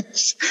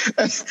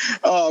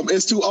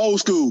 It's too old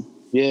school.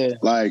 Yeah.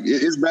 Like,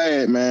 it's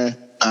bad, man.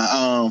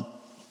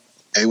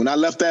 Hey, when I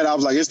left that, I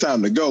was like, it's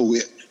time to go.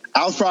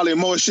 I was probably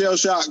more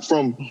shell-shocked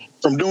from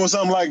doing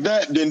something like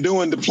that than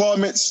doing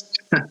deployments,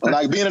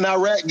 like being in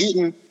Iraq,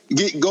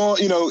 get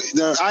going, you know,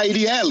 the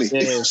IED alley.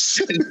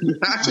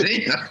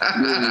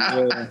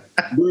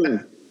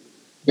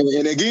 Yeah.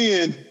 And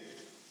again,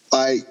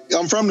 like,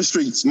 I'm from the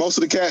streets. Most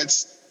of the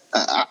cats,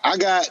 I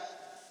got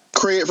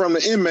credit from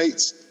the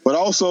inmates, but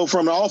also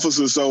from the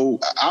officers. So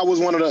I was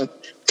one of the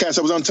cats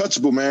that was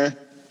untouchable, man.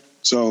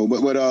 So,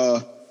 but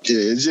yeah,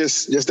 it's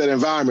just that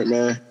environment,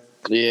 man.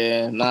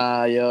 Yeah,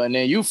 nah, yo. And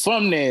then you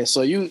from there,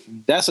 so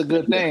that's a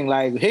good thing.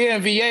 Like here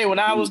in VA, when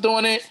I was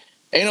doing it,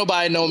 ain't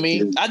nobody know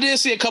me. I did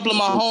see a couple of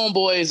my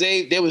homeboys,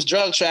 they was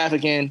drug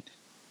trafficking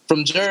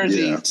from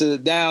Jersey to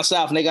down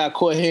south, and they got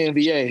caught here in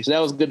VA. So that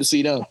was good to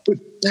see them.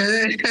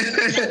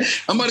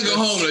 I'm about to go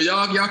home though.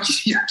 Y'all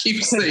keep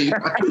it safe.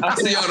 I'll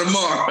see y'all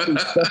tomorrow.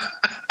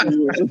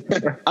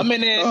 I'm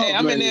in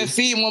there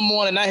feeding one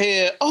morning. I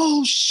hear,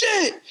 "Oh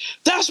shit,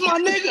 that's my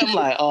nigga." I'm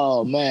like,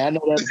 "Oh man, I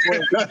know that."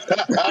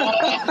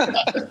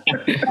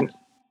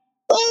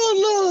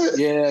 Oh Lord.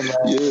 Yeah, man.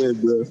 Yeah,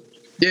 bro.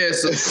 Yeah.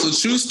 So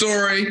true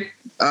story.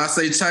 I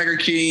say Tiger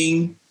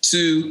King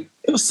 2.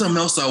 It was something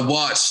else I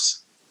watched.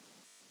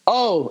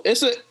 Oh, I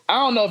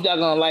don't know if y'all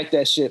gonna like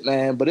that shit,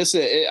 man. But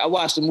I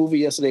watched a movie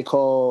yesterday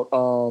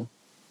called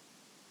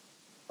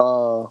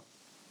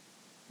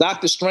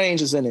Doctor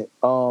Strange is in it.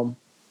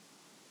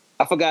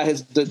 I forgot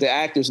the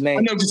actor's name.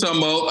 I know what you're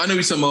talking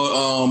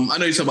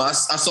about. I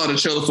saw the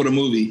trailer for the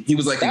movie. He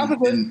was like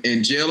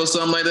in jail or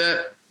something like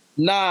that.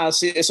 Nah,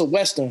 see, it's a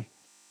Western.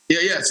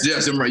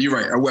 Yes, I'm right. You're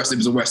right. It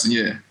was a Western,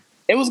 yeah.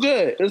 It was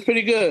good. It was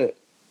pretty good.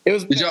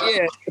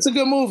 It's a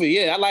good movie.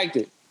 Yeah, I liked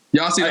it.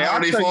 Y'all see The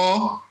Harder They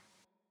Fall?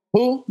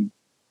 Who?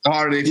 The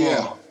Harder They Fall.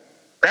 Yeah.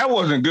 That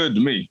wasn't good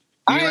to me.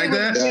 You like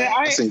that?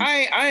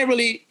 I ain't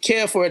really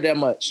care for it that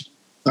much.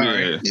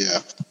 Right. Yeah.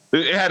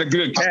 It had a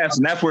good cast,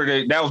 and that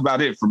was about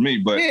it for me.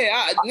 But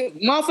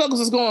motherfuckers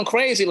was going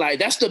crazy. Like,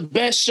 that's the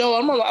best show.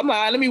 I'm like,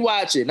 let me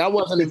watch it. And I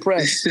wasn't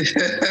impressed.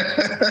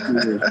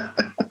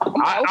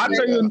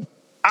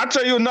 I'll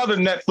tell you another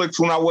Netflix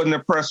one I wasn't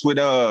impressed with.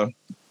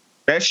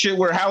 That shit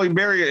where Halle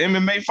Berry, an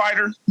MMA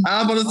fighter.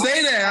 I'm about to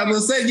say that.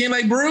 You ain't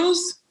like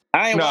Bruce?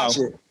 I ain't watch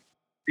it.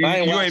 You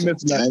ain't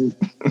missing that.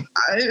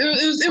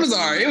 It was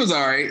all right. It was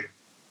all right.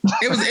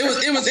 It was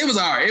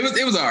all right. It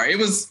was all right.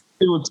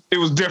 It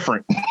was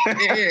different.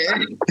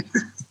 Yeah.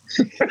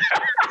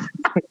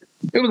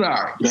 It was all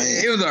right.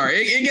 It was all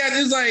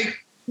right.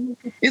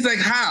 It's like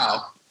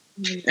how?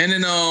 And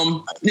then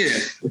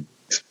It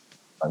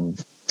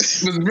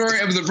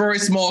was a very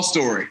small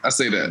story. I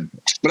say that.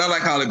 But I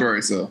like Halle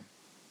Berry, so.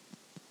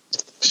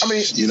 I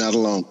mean, you're not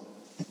alone.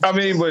 I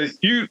mean, but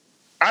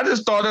I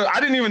just thought I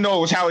didn't even know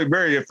it was Halle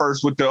Berry at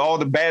first with all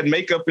the bad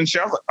makeup and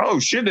shit. I was like, oh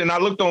shit. And I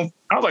was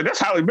like, that's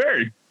Halle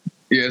Berry.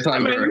 Yeah, it's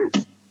Halle Berry.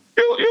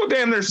 You're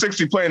damn near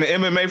 60 playing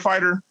an MMA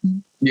fighter.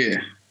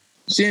 Yeah.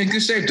 She in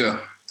good shape though.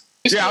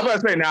 Yeah, I was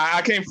about to say, now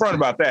I can't front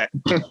about that.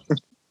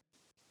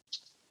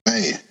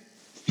 Man.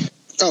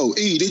 Oh,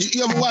 E, did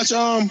you ever watch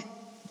your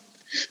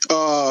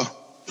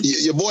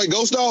boy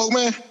Ghost Dog,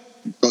 man?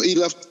 Oh, E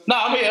left. No,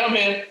 I'm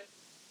here.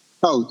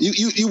 Oh,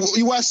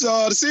 you watched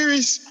the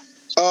series?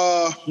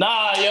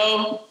 Nah,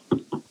 yo.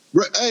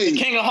 Hey,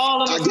 King of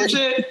Harlem or some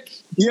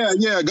shit?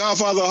 Yeah,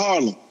 Godfather of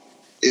Harlem.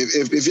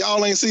 If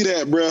y'all ain't see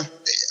that, bruh,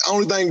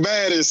 only thing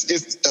bad is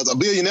it's a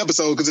billion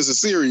episodes because it's a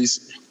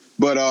series.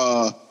 But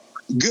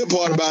good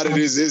part about it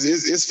is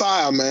it's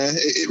fire, man.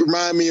 It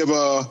reminds me of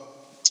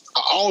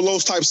all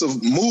those types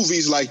of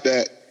movies like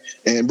that.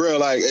 And bro,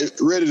 like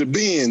ready to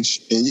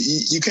binge, and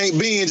you can't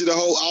binge the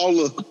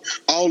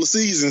all the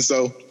seasons.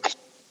 So,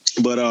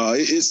 but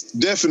it's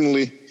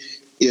definitely,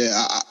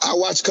 I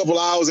watch a couple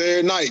hours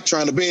every night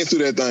trying to binge through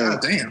that thing.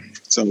 God damn.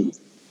 So,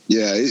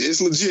 yeah,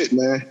 it's legit,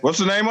 man. What's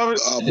the name of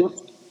it?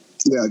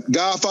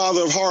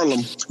 Godfather of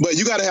Harlem. But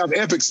you got to have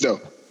epics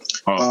though,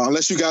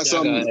 unless you got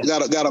something,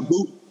 got a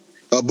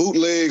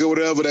bootleg or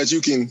whatever that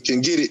you can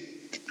get it.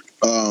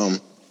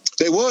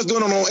 They was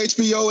doing it on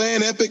HBO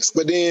and Epics,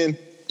 but then.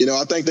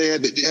 I think they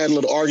had a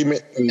little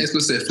argument.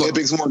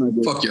 Epics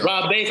won. Fuck you.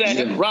 Rob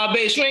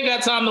Bass, you ain't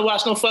got time to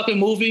watch no fucking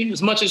movie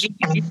as much as you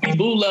be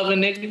boo loving,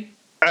 nigga.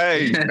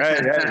 Hey,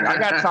 I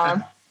got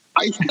time.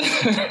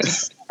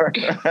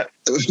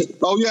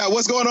 Oh yeah,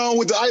 what's going on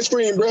with the ice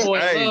cream, bro? Boy,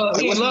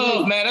 he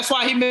love, man. That's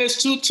why he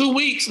missed two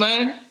weeks,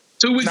 man.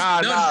 2 weeks.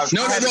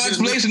 No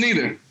explanation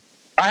either.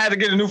 I had to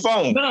get a new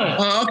phone.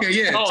 Oh, okay,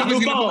 yeah. A new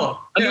phone.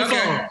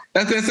 Phone.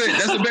 That's it.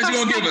 That's the best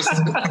you're gonna give us.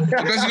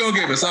 The best you're gonna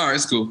give us. All right,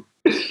 it's cool.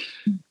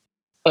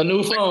 A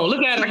new phone.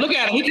 Look at him.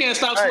 He can't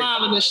stop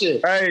smiling and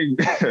shit. Hey,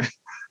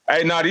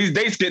 these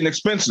dates getting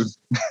expensive.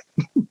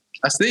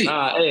 I see.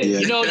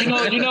 You know what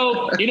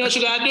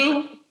you gotta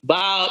do?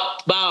 Buy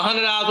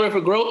 $100 worth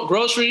of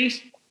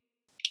groceries.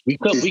 We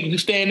can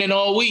stay in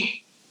all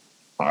week.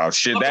 Oh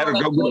shit,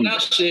 that'll go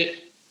good.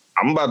 Shit.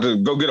 I'm about to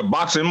go get a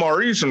box of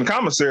MREs from the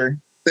commissary.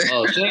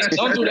 Oh shit!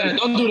 Don't do that.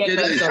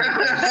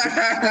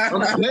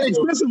 They're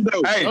expensive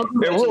though. Hey,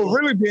 we'll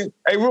really be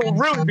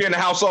in the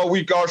house all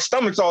week. Our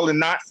stomachs all in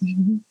knots.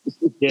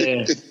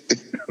 Yeah.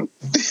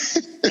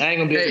 I ain't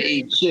gonna be able to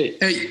eat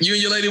shit. Hey, you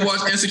and your lady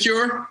watch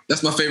Insecure?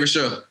 That's my favorite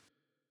show.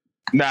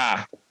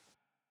 Nah.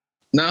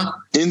 No?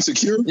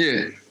 Insecure?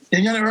 Yeah.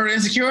 Have y'all never heard of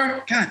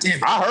Insecure? God damn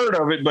it. I heard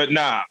of it, but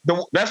nah.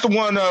 That's the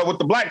one with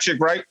the black chick,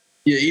 right?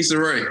 Yeah, Issa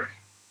Rae.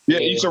 Yeah,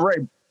 Issa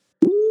Rae.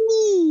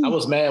 I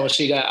was mad when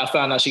I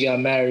found out she got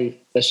married.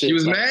 That shit. You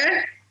was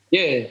mad?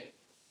 Yeah.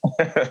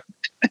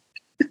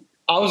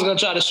 I was gonna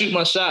try to shoot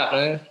my shot,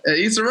 man.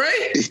 Issa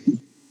Rae?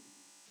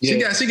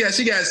 Yeah. She got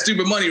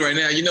stupid money right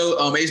now.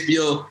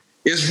 HBO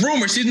It's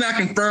rumored. She's not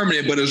confirming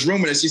it, but it's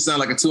rumored that she signed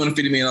like a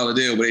 $250 million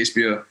deal with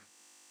HBO.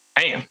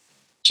 Damn.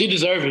 She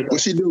deserved it.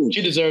 What's she doing?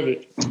 She deserved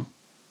it.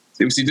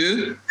 See what she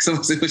did?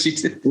 Someone see what she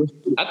did?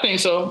 I think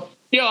so.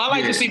 Yo, I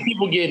like to see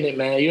people getting it,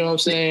 man. You know what I'm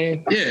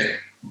saying? Yeah.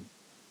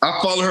 I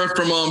follow her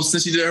from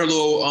since she did her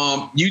little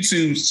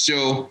YouTube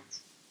show.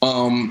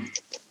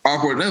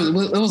 Awkward. It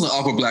was an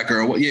Awkward Black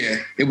Girl. Well, yeah,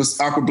 it was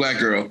Awkward Black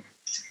Girl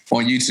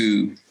on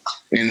YouTube,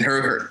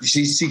 and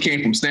she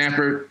came from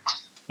Stanford.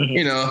 Mm-hmm.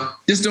 You know,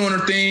 just doing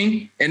her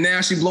thing, and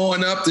now she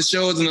blowing up. The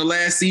shows in the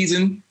last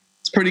season.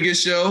 It's a pretty good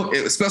show,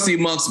 especially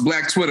amongst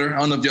Black Twitter. I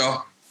don't know if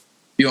y'all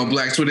be on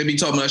Black Twitter. They be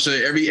talking about that show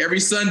every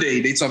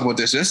Sunday. They talk about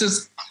that show. It's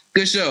just a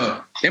good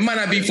show. It might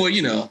not be for it's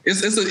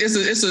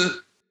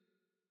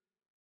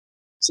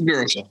a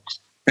girl show.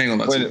 I ain't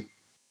gonna lie to you.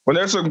 When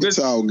there's some good, It's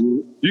all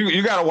good.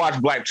 you gotta watch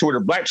Black Twitter.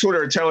 Black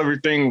Twitter tell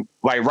everything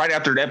like right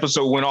after the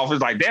episode went off.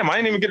 It's like, damn, I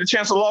didn't even get a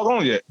chance to log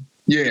on yet.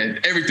 Yeah,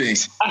 everything.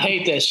 I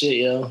hate that shit,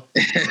 yo.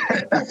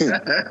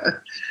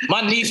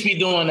 My niece be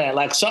doing that.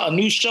 Like, a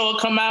new show will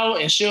come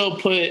out and she'll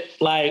put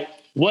like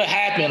what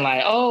happened.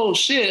 Like, oh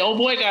shit, old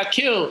boy got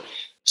killed.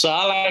 So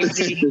I like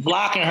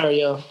blocking her,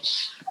 yo.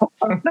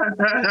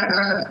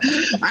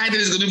 I ain't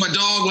just gonna do my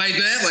dog like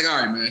that. Like,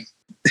 all right, man.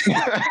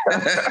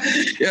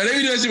 Yeah, they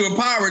be doing shit with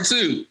Power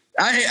too.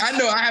 I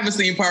know I haven't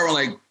seen Power in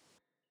like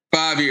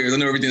 5 years. I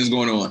know everything's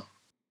going on.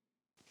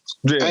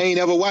 Yeah. I ain't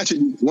never watched it.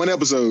 One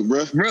episode,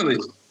 bro. Really?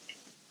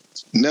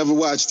 Never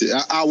watched it.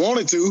 I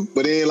wanted to,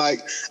 but then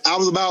like I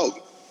was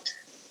about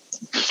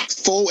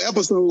 4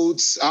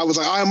 episodes. I was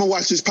like, all right, I'm gonna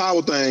watch this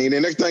Power thing, and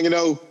then next thing you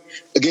know,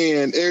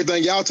 again,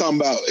 everything y'all talking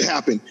about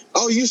happened.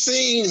 Oh, you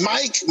seen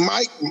Mike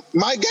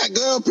got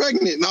girl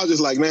pregnant, and I was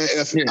just like, man,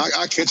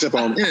 I catch up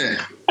on it.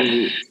 Yeah.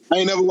 I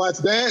ain't never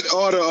watched that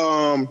or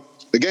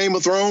the Game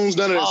of Thrones.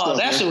 None of that stuff. Oh,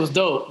 that shit was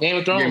dope. Game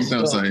of Thrones. Yeah.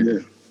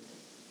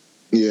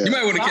 You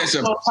might want to catch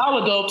up.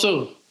 Power dope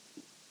too.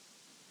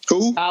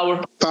 Who?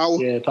 Power.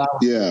 Yeah, Power.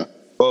 Yeah.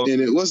 Well,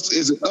 And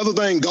is the other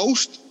thing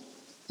Ghost?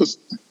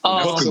 Something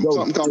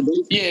called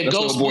Ghost? Yeah, That's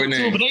Ghost her boy too.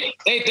 name. But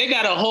they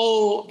got a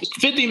whole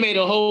 50 made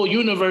a whole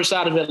universe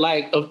out of it,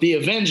 like of the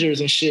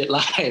Avengers and shit.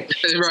 Like Right.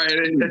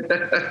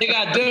 they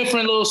got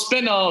different little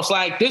spinoffs.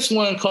 Like this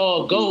one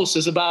called Ghost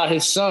is about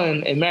his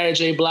son, and Mary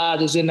J.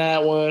 Blige is in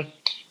that one.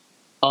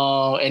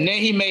 And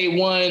then he made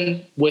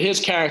one with his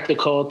character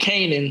called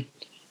Kanan,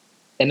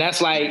 and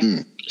that's like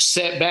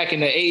set back in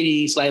the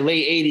 80s, like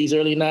late 80s,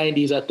 early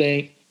 90s, I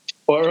think,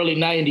 or early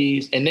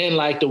 90s. And then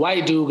like the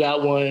white dude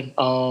got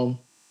one.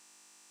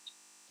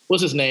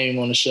 What's his name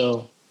on the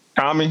show?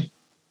 Tommy,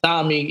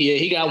 yeah,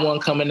 he got one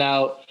coming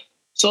out.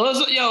 So it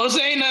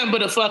ain't nothing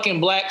but a fucking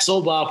black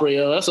soap opera,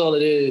 yo. That's all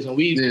it is. And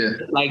we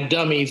like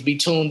dummies be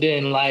tuned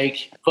in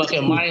like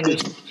fucking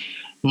mindless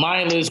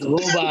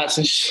robots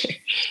and shit.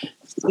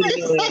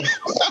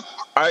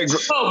 I agree.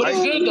 Oh, but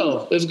it's good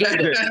though. It's good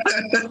though.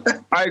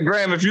 All right,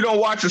 Graham, if you don't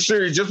watch the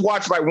series, just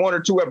watch like 1 or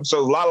 2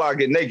 episodes. Lala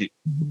get naked.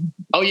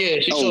 Oh yeah,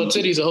 she showed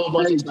titties a whole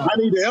bunch of times. I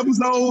need the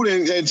episode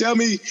and tell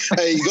me,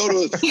 hey,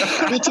 go to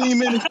 15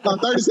 minutes,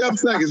 37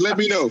 seconds. Let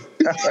me know.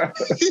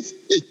 It's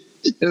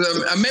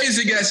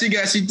amazing.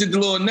 She did the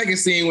little naked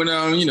scene when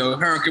her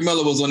and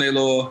Camilla was on their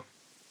little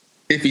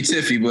iffy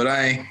tiffy, but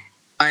I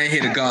ain't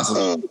here to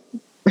gossip.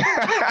 Yo,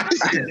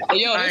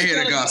 I ain't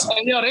here to gossip.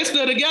 Yo, they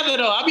still together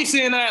though. I be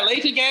seeing that at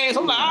Laker games.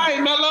 I'm like, all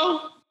right,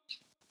 Melo.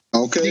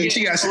 Okay.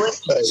 She got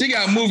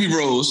movie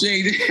roles. She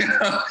ain't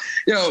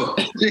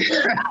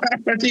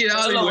she in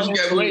Hollywood. She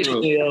got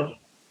movie roles.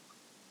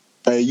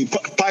 Hey, you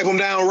pipe them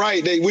down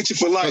right, they with you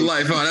for life. For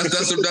life, huh?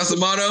 That's the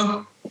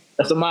motto.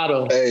 That's the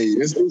motto. Hey,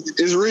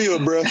 it's real,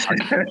 bro. I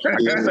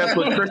guess that's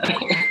what Tristan.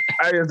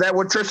 Hey, is that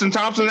what Tristan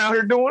Thompson out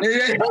here doing? He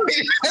out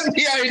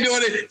here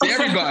doing it to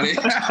everybody.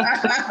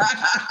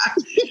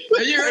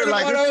 You heard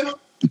like the motto?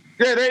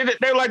 Yeah, they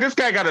were like, this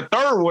guy got a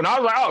third one. I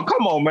was like, oh,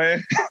 come on,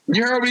 man.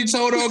 You heard what he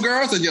told old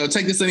girl? Said, yo,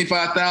 take the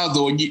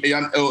 75,000 or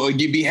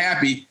you be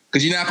happy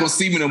because you're not gonna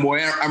see me no more.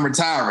 I'm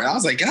retiring. I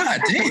was like, God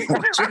damn.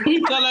 Who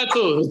you tell that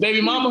to? His baby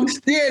mama?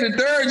 Yeah, the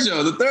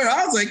third.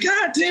 I was like,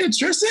 God damn,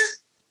 Tristan.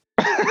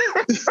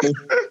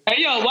 Hey,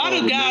 yo, why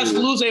do guys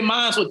lose their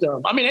minds with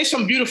them? I mean, they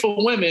some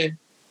beautiful women.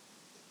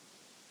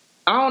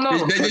 I don't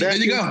know. There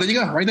you go,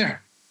 right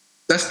there.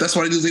 That's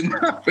why they lose their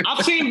minds.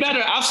 I've seen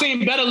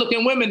better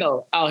looking women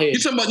though out here. You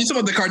talking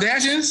about the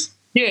Kardashians?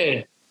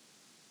 Yeah.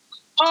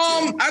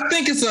 I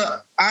think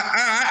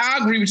I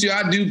agree with you.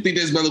 I do think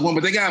there's better women,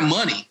 but they got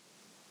money.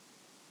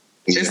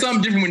 It's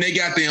something different when they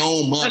got their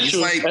own money. That's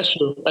true. It's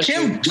like That's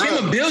true.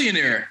 Kim a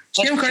billionaire.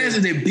 Kim Kardashian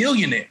is a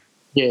billionaire.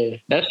 Yeah,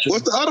 that's true.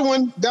 What's the other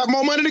one? Got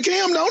more money than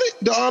Cam, don't it?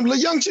 The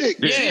young chick.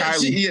 Yeah,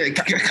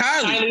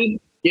 Kylie.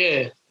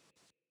 Yeah.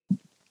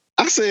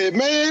 I said,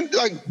 man,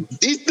 like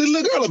this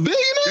little girl a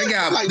billionaire.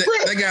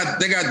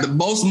 They got the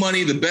most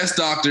money, the best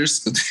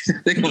doctors.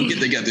 They gonna get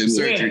their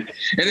surgery,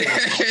 and they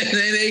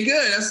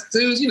good. That's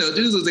dudes.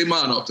 Dudes lose their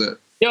mind off that.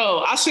 Yo,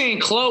 I seen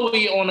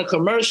Chloe on a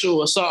commercial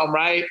or something,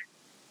 right?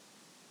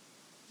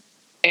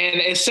 and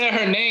it said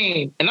her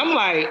name, and I'm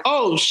like,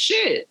 oh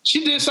shit,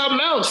 she did something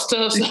else to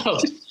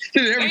herself. She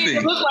did everything. Ain't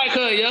even look like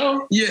her,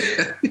 yo.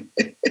 Yeah.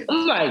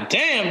 I'm like,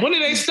 damn, when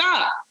did they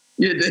stop?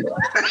 Yeah.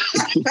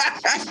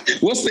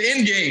 What's the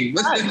end game?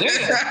 God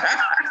damn.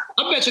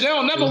 I bet you they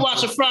don't never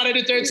watch a Friday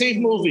the 13th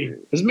movie.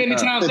 As many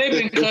times they've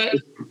been cut.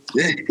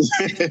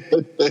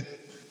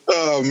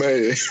 Oh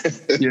man.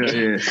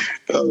 Yeah.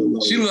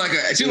 She looked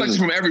like she's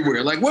from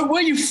everywhere. Like, where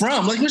are you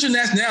from? Like, what's your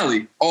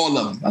nationality? All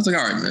of them. I was like,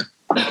 all right, man.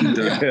 I'm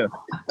done.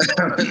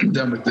 I'm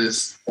done with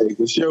this. Hey,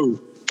 for sure.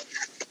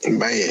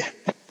 Man.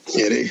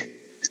 Yeah,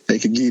 they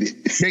could get it.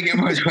 They get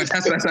much.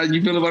 That's how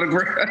you feel about a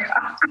girl.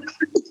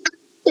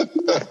 Yeah,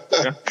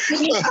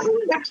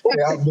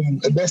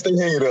 the best they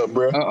hand up,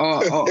 bro.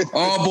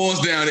 All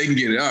balls down, they can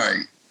get it. All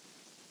right.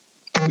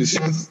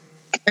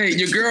 Hey,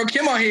 your girl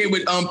Kim out here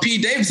with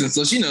Pete Davidson,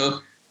 so she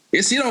don't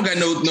got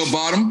no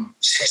bottom.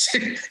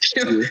 she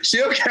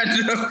don't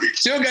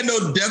got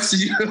no depth.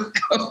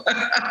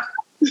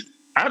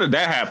 How did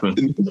that happen?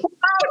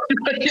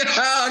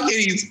 How can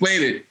he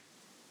explain it?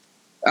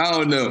 I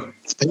don't know.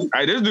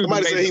 Hey, this dude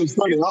Somebody said he was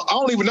funny. I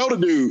don't even know the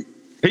dude.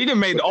 He done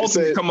made the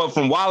ultimate come up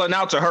from wilding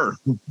out to her.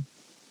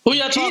 Who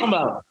y'all talking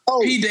about?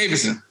 Oh, Pete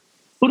Davidson.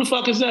 Who the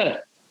fuck is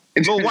that?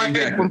 Little white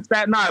guy from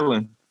Staten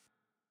Island.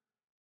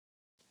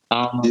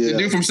 The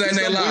dude from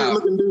Saturday Night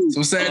Live.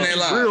 From Saturday Night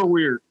Live. Real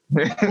weird.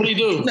 What do he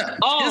do?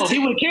 He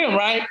with Kim,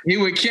 right? He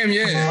with Kim,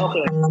 yeah.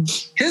 Okay.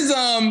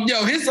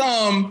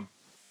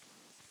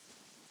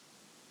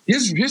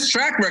 His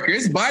track record,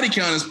 his body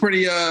count is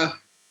pretty. I'm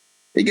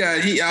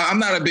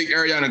not a big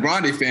Ariana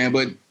Grande fan,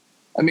 but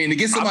I mean, to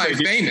get somebody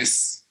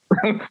famous,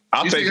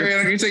 I'll take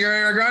it. You take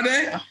Ariana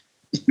Grande?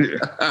 Yeah.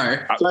 All right.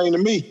 Saying to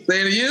me.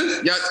 Saying to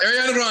you,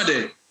 Ariana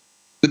Grande,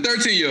 the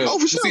 13-year-old. Oh,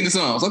 for sure. Sing the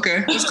songs.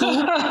 Okay, that's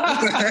cool.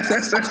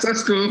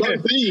 that's cool.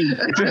 She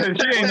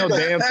ain't no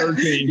damn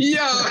 13. Yo,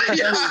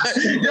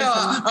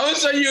 I'm gonna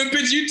show you a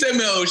picture. You tell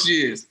me how old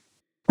she is.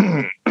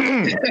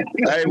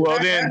 Hey, well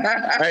then,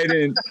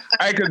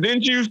 cause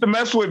didn't you used to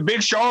mess with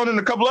Big Sean and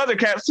a couple other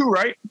cats too,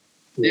 right?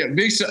 Yeah,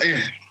 Big Sean.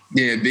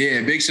 Yeah,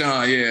 Big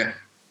Sean. Yeah,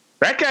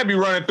 that cat be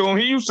running through him.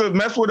 He used to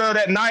mess with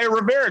that Naya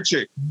Rivera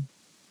chick.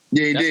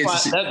 Yeah, he did.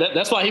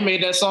 That's why he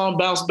made that song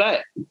Bounce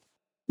Back.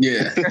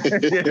 Yeah.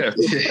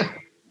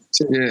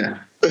 Yeah.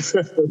 He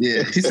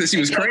said she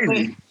was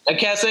crazy. That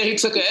cat said he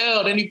took an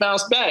L, then he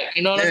bounced back.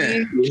 You know what I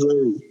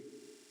mean?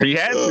 He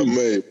had to. Oh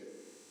man.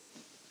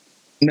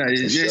 No,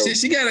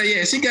 she got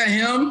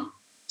him.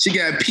 She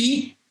got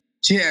Pete.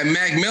 She had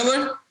Mac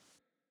Miller.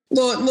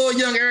 Little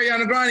young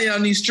Ariana Grande out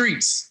in these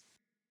streets.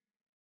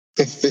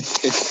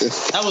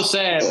 That was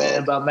sad,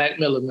 man, about Mac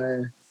Miller,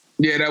 man.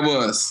 Yeah, that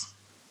was.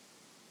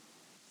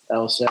 That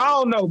was sad. I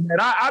don't know, man.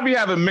 I be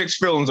having mixed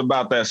feelings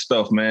about that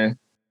stuff, man.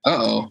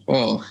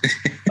 Uh-oh.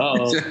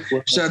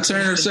 Should I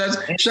turn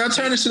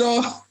this shit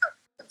off?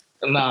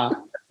 Nah,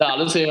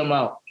 let's hear him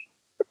out.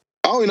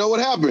 I don't even know what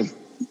happened.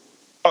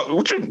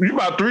 You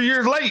about 3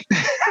 years late.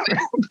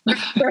 I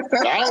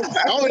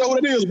don't know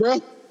what it is,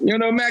 bro. You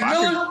know Mac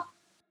Miller?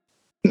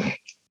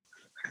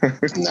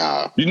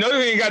 Nah. You know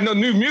he ain't got no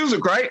new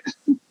music, right?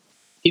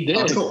 He did.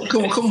 Oh,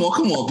 come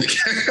on, big.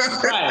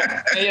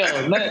 Right. Hey, yo,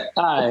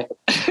 all right.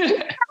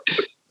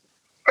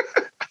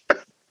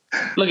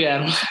 Look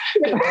at him.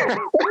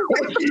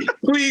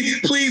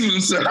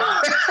 please, sir.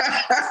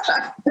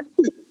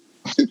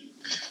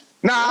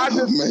 Nah,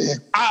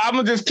 I'm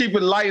gonna just keep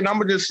it light, and I'm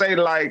gonna just say,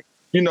 like,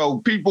 you know,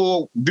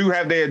 people do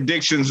have their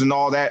addictions and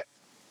all that,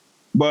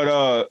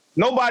 but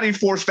nobody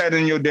forced that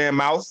in your damn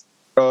mouth.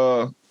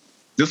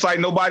 Just like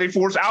nobody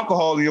forced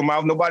alcohol in your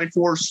mouth, nobody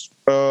forced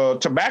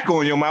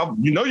tobacco in your mouth.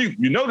 You know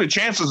the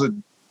chances of,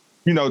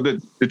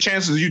 the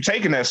chances you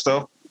taking that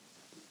stuff.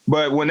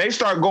 But when they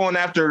start going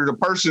after the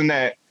person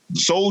that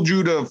sold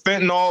you the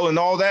fentanyl and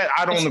all that,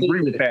 I don't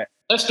agree with that.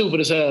 That's stupid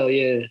as hell.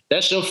 Yeah,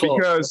 that's your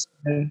fault.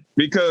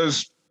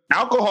 Because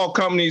alcohol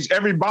companies,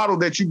 every bottle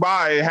that you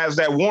buy has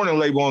that warning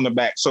label on the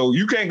back. So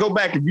you can't go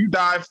back if you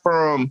die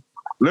from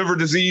liver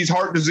disease,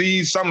 heart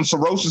disease, some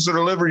cirrhosis of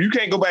the liver. You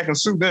can't go back and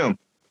sue them.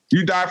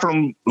 You die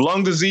from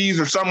lung disease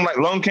or something like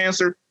lung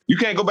cancer, you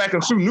can't go back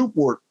and sue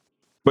Newport.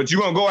 But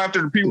you're going to go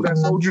after the people that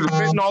sold you the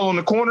fentanyl on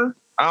the corner?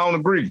 I don't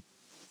agree.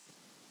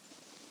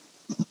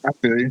 I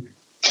feel you.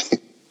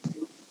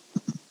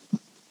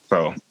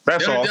 So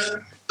that's all.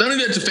 Don't do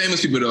that to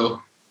famous people,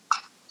 though.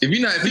 If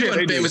you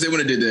weren't famous, they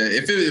wouldn't have did that.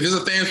 If it's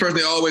a famous person,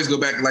 they always go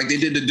back. Like they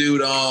did the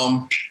dude,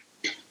 I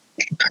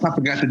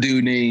forgot the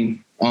dude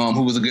name,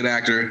 who was a good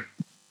actor.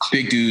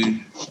 Big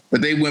dude,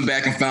 but they went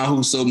back and found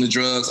who sold them the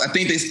drugs. I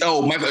think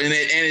Michael, and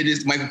it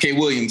is Michael K.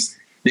 Williams.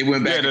 They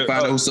went back and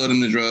found out who sold them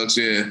the drugs.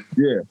 Yeah.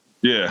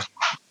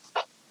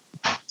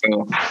 So,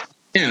 all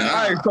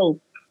right. So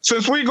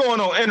since we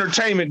going on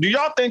entertainment, do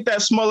y'all think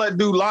that Smollett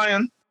dude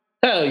lying?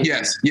 Hell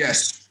yeah.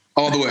 Yes,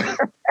 all the way.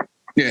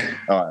 Yeah.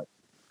 All right.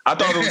 I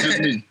thought it was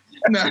just me.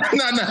 No.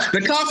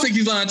 The cops think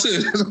he's lying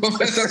too.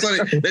 That's why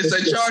they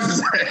say charge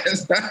his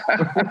ass.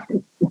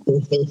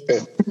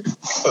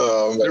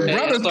 The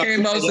brothers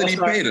came out and said he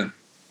paid him.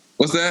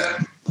 What's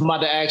that? I'm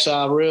about to ask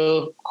y'all a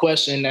real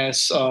question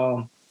that's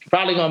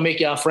Probably gonna make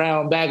y'all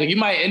frown back. You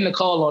might end the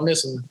call on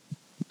this one.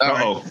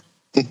 Uh-oh.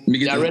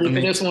 Y'all ready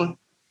for this one?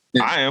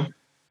 Yeah. I am.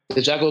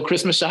 Did y'all go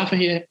Christmas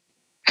shopping yet?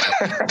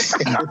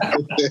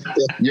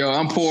 Yo,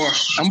 I'm poor.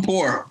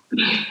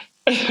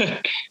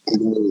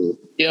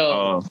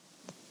 Yo,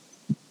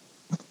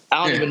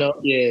 I don't even know.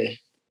 Yeah,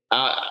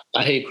 I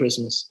hate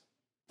Christmas.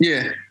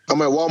 Yeah.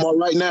 I'm at Walmart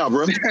right now,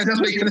 bro. That's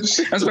why you got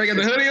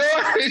the hoodie on?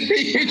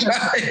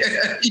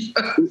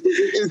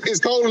 It's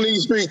cold in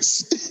these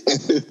streets.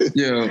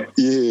 Yeah.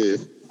 Yeah.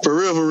 For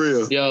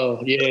real.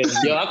 Yo,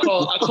 I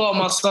called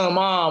my son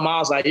mom. I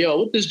was like, yo,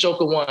 what this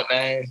joker want,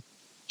 man?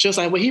 She was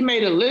like, well, he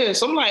made a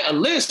list. I'm like, a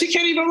list? He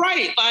can't even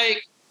write.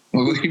 Like,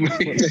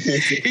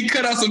 he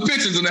cut out some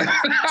pictures in that.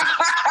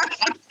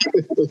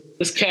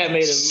 this cat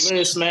made a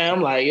list, man.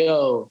 I'm like,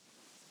 yo,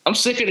 I'm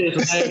sick of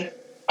this, man.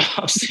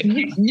 I'm sick of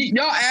it.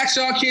 Y'all ask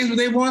y'all kids what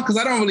they want? Because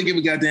I don't really give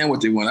a goddamn what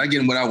they want. I get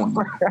them what I want.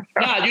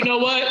 Nah, you know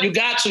what? You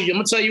got to. I'm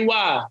going to tell you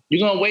why.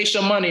 You're going to waste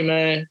your money,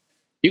 man.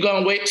 You're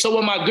going to wait. So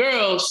with my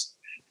girls,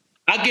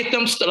 I get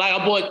them, like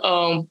I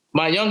bought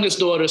my youngest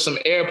daughter some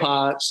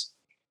AirPods.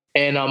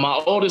 And my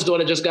oldest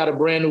daughter just got a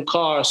brand new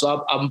car.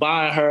 So I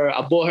bought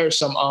her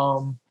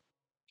some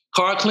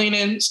car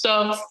cleaning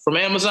stuff from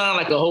Amazon,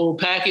 like a whole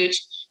package.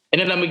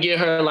 And then I'm going to get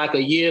her like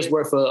a year's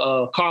worth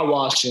of car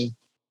washing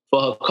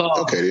for her car.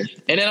 Okay.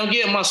 And then I'm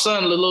getting my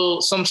son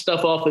some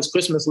stuff off his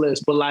Christmas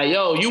list. But like,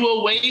 yo, you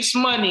will waste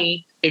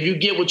money if you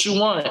get what you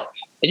want. And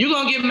you're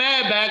going to get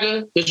mad,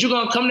 Bagger, because you're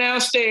going to come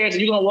downstairs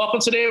and you're going to walk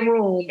into their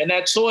room and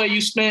that toy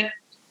you spent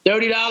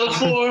 $30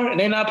 for and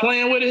they're not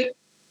playing with it.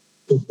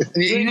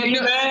 You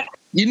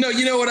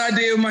know what I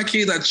did with my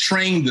kids? I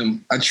trained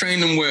them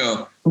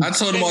well. I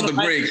told them off the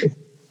break.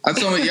 I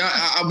told them,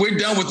 y'all, we're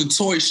done with the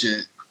toy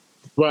shit.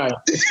 Right.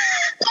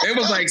 It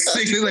was like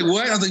 6. They was like,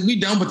 what? I was like, we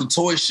done with the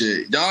toy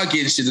shit. Y'all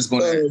getting shit that's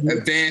going to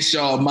advance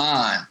y'all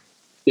mind.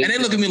 And they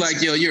look at me like,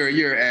 yo,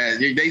 you're ass.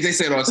 They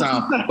say it all the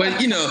time.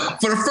 But, you know,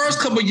 for the first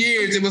couple of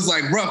years, it was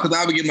like rough because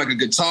I would give them like a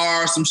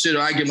guitar or some shit,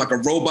 or I give them like a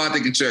robot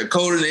that could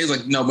code it. And they was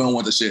like, no, we don't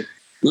want the shit.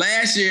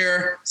 Last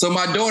year, so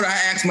my daughter, I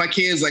asked my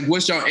kids, like,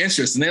 what's y'all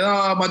interest? And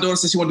my daughter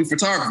said she want to do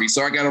photography.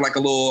 So I got her like a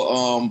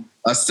little,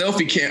 a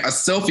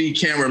selfie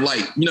camera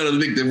light. You know,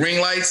 the ring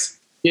lights?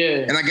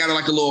 Yeah. And I got her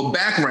like a little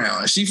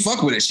background. She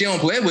fuck with it. She don't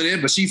play with it,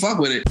 but she fuck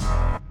with it.